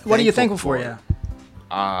 And what are you thankful for? Yeah.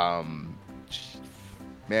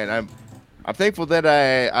 Man, I'm thankful that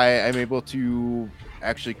I'm able to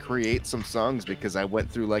actually create some songs, because I went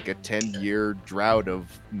through like a 10-year drought of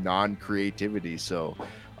non-creativity. So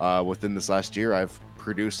within this last year, I've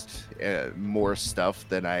produced more stuff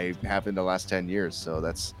than I have in the last 10 years. So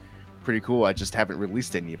that's pretty cool. I just haven't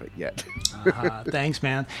released any of it yet. Thanks,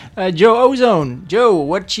 man. Joe Ozone. Joe,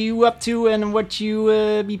 what you up to, and what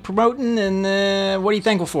you be promoting, and what are you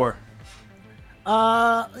thankful for?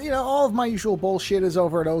 All of my usual bullshit is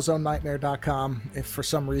over at ozonenightmare.com. If for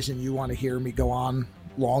some reason you want to hear me go on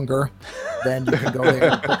longer, then you can go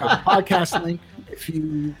there and click on the podcast link. If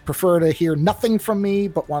you prefer to hear nothing from me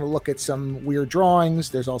but want to look at some weird drawings,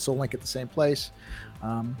 there's also a link at the same place.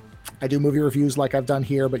 I do movie reviews like I've done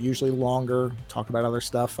here, but usually longer, talk about other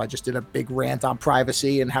stuff. I just did a big rant on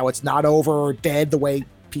privacy and how it's not over or dead the way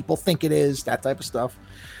people think it is, that type of stuff.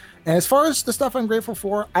 And as far as the stuff I'm grateful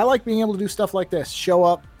for, I like being able to do stuff like this, show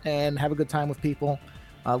up and have a good time with people.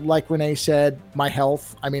 Like Renee said, my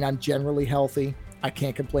health, I'm generally healthy. I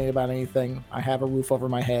can't complain about anything. I have a roof over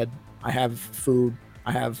my head. I have food.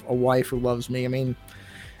 I have a wife who loves me.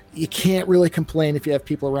 You can't really complain if you have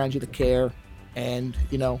people around you that care and,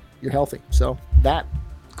 you're healthy. So that.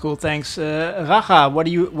 Cool, thanks. Raga, what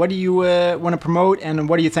do you want to promote, and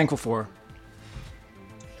what are you thankful for?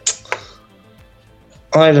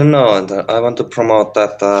 I don't know. I want to promote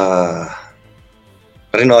that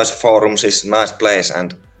Renoise Forums is a nice place,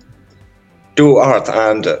 and do art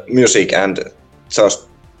and music, and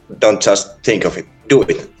don't just think of it. Do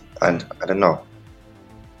it. And I don't know.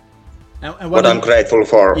 And what I'm grateful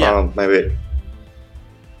for, maybe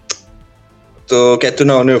to get to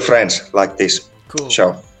know new friends like this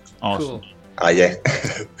show. Awesome. Cool. Yeah.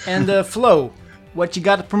 And Flo, what you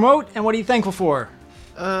got to promote, and what are you thankful for?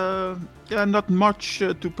 Yeah, not much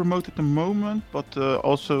to promote at the moment, but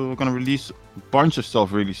also going to release a bunch of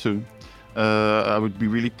stuff really soon. I would be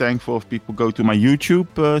really thankful if people go to my YouTube,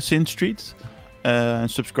 Synth Street, and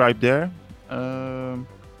subscribe there.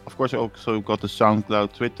 Of course, I also got the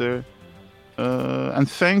SoundCloud, Twitter, and I'm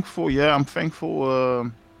thankful, really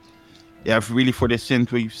for the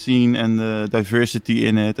synth we've seen and the diversity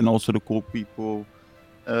in it, and also the cool people.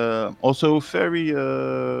 Also very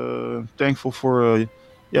thankful for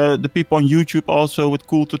the people on YouTube also with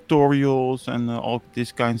cool tutorials and all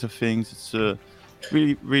these kinds of things. It's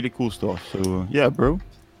really, really cool stuff. So bro.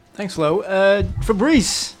 Thanks, Flo.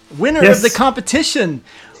 Fabrice, winner of the competition.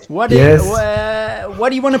 What do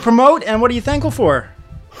you want to promote, and what are you thankful for?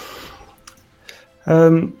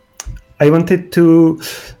 I wanted to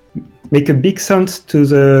make a big thanks to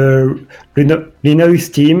the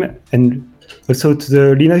Linux team and also to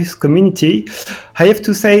the Linux community. I have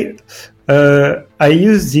to say, I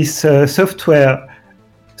use this software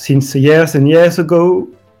since years and years ago,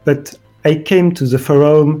 but I came to the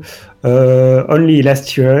forum only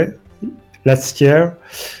last year,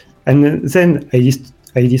 and then I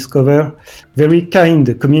discover very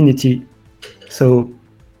kind community. So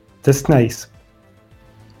that's nice.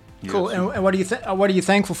 Cool. And what are you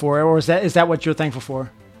thankful for, or is that what you're thankful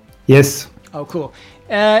for? Yes. Oh, cool.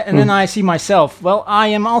 And then I see myself. Well, I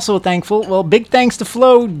am also thankful. Well, big thanks to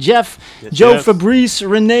Flo, Jeff, Joe, Fabrice,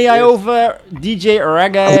 Renee Iova, DJ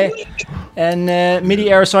Aragai, and MIDI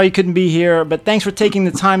Aerosol. You couldn't be here, but thanks for taking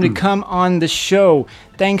the time to come on the show.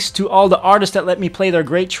 Thanks to all the artists that let me play their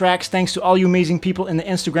great tracks. Thanks to all you amazing people in the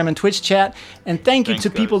Instagram and Twitch chat. And thanks to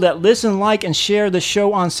people that listen, like, and share the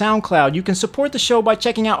show on SoundCloud. You can support the show by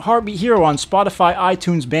checking out Heartbeat Hero on Spotify,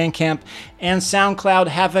 iTunes, Bandcamp, and SoundCloud.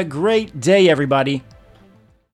 Have a great day, everybody.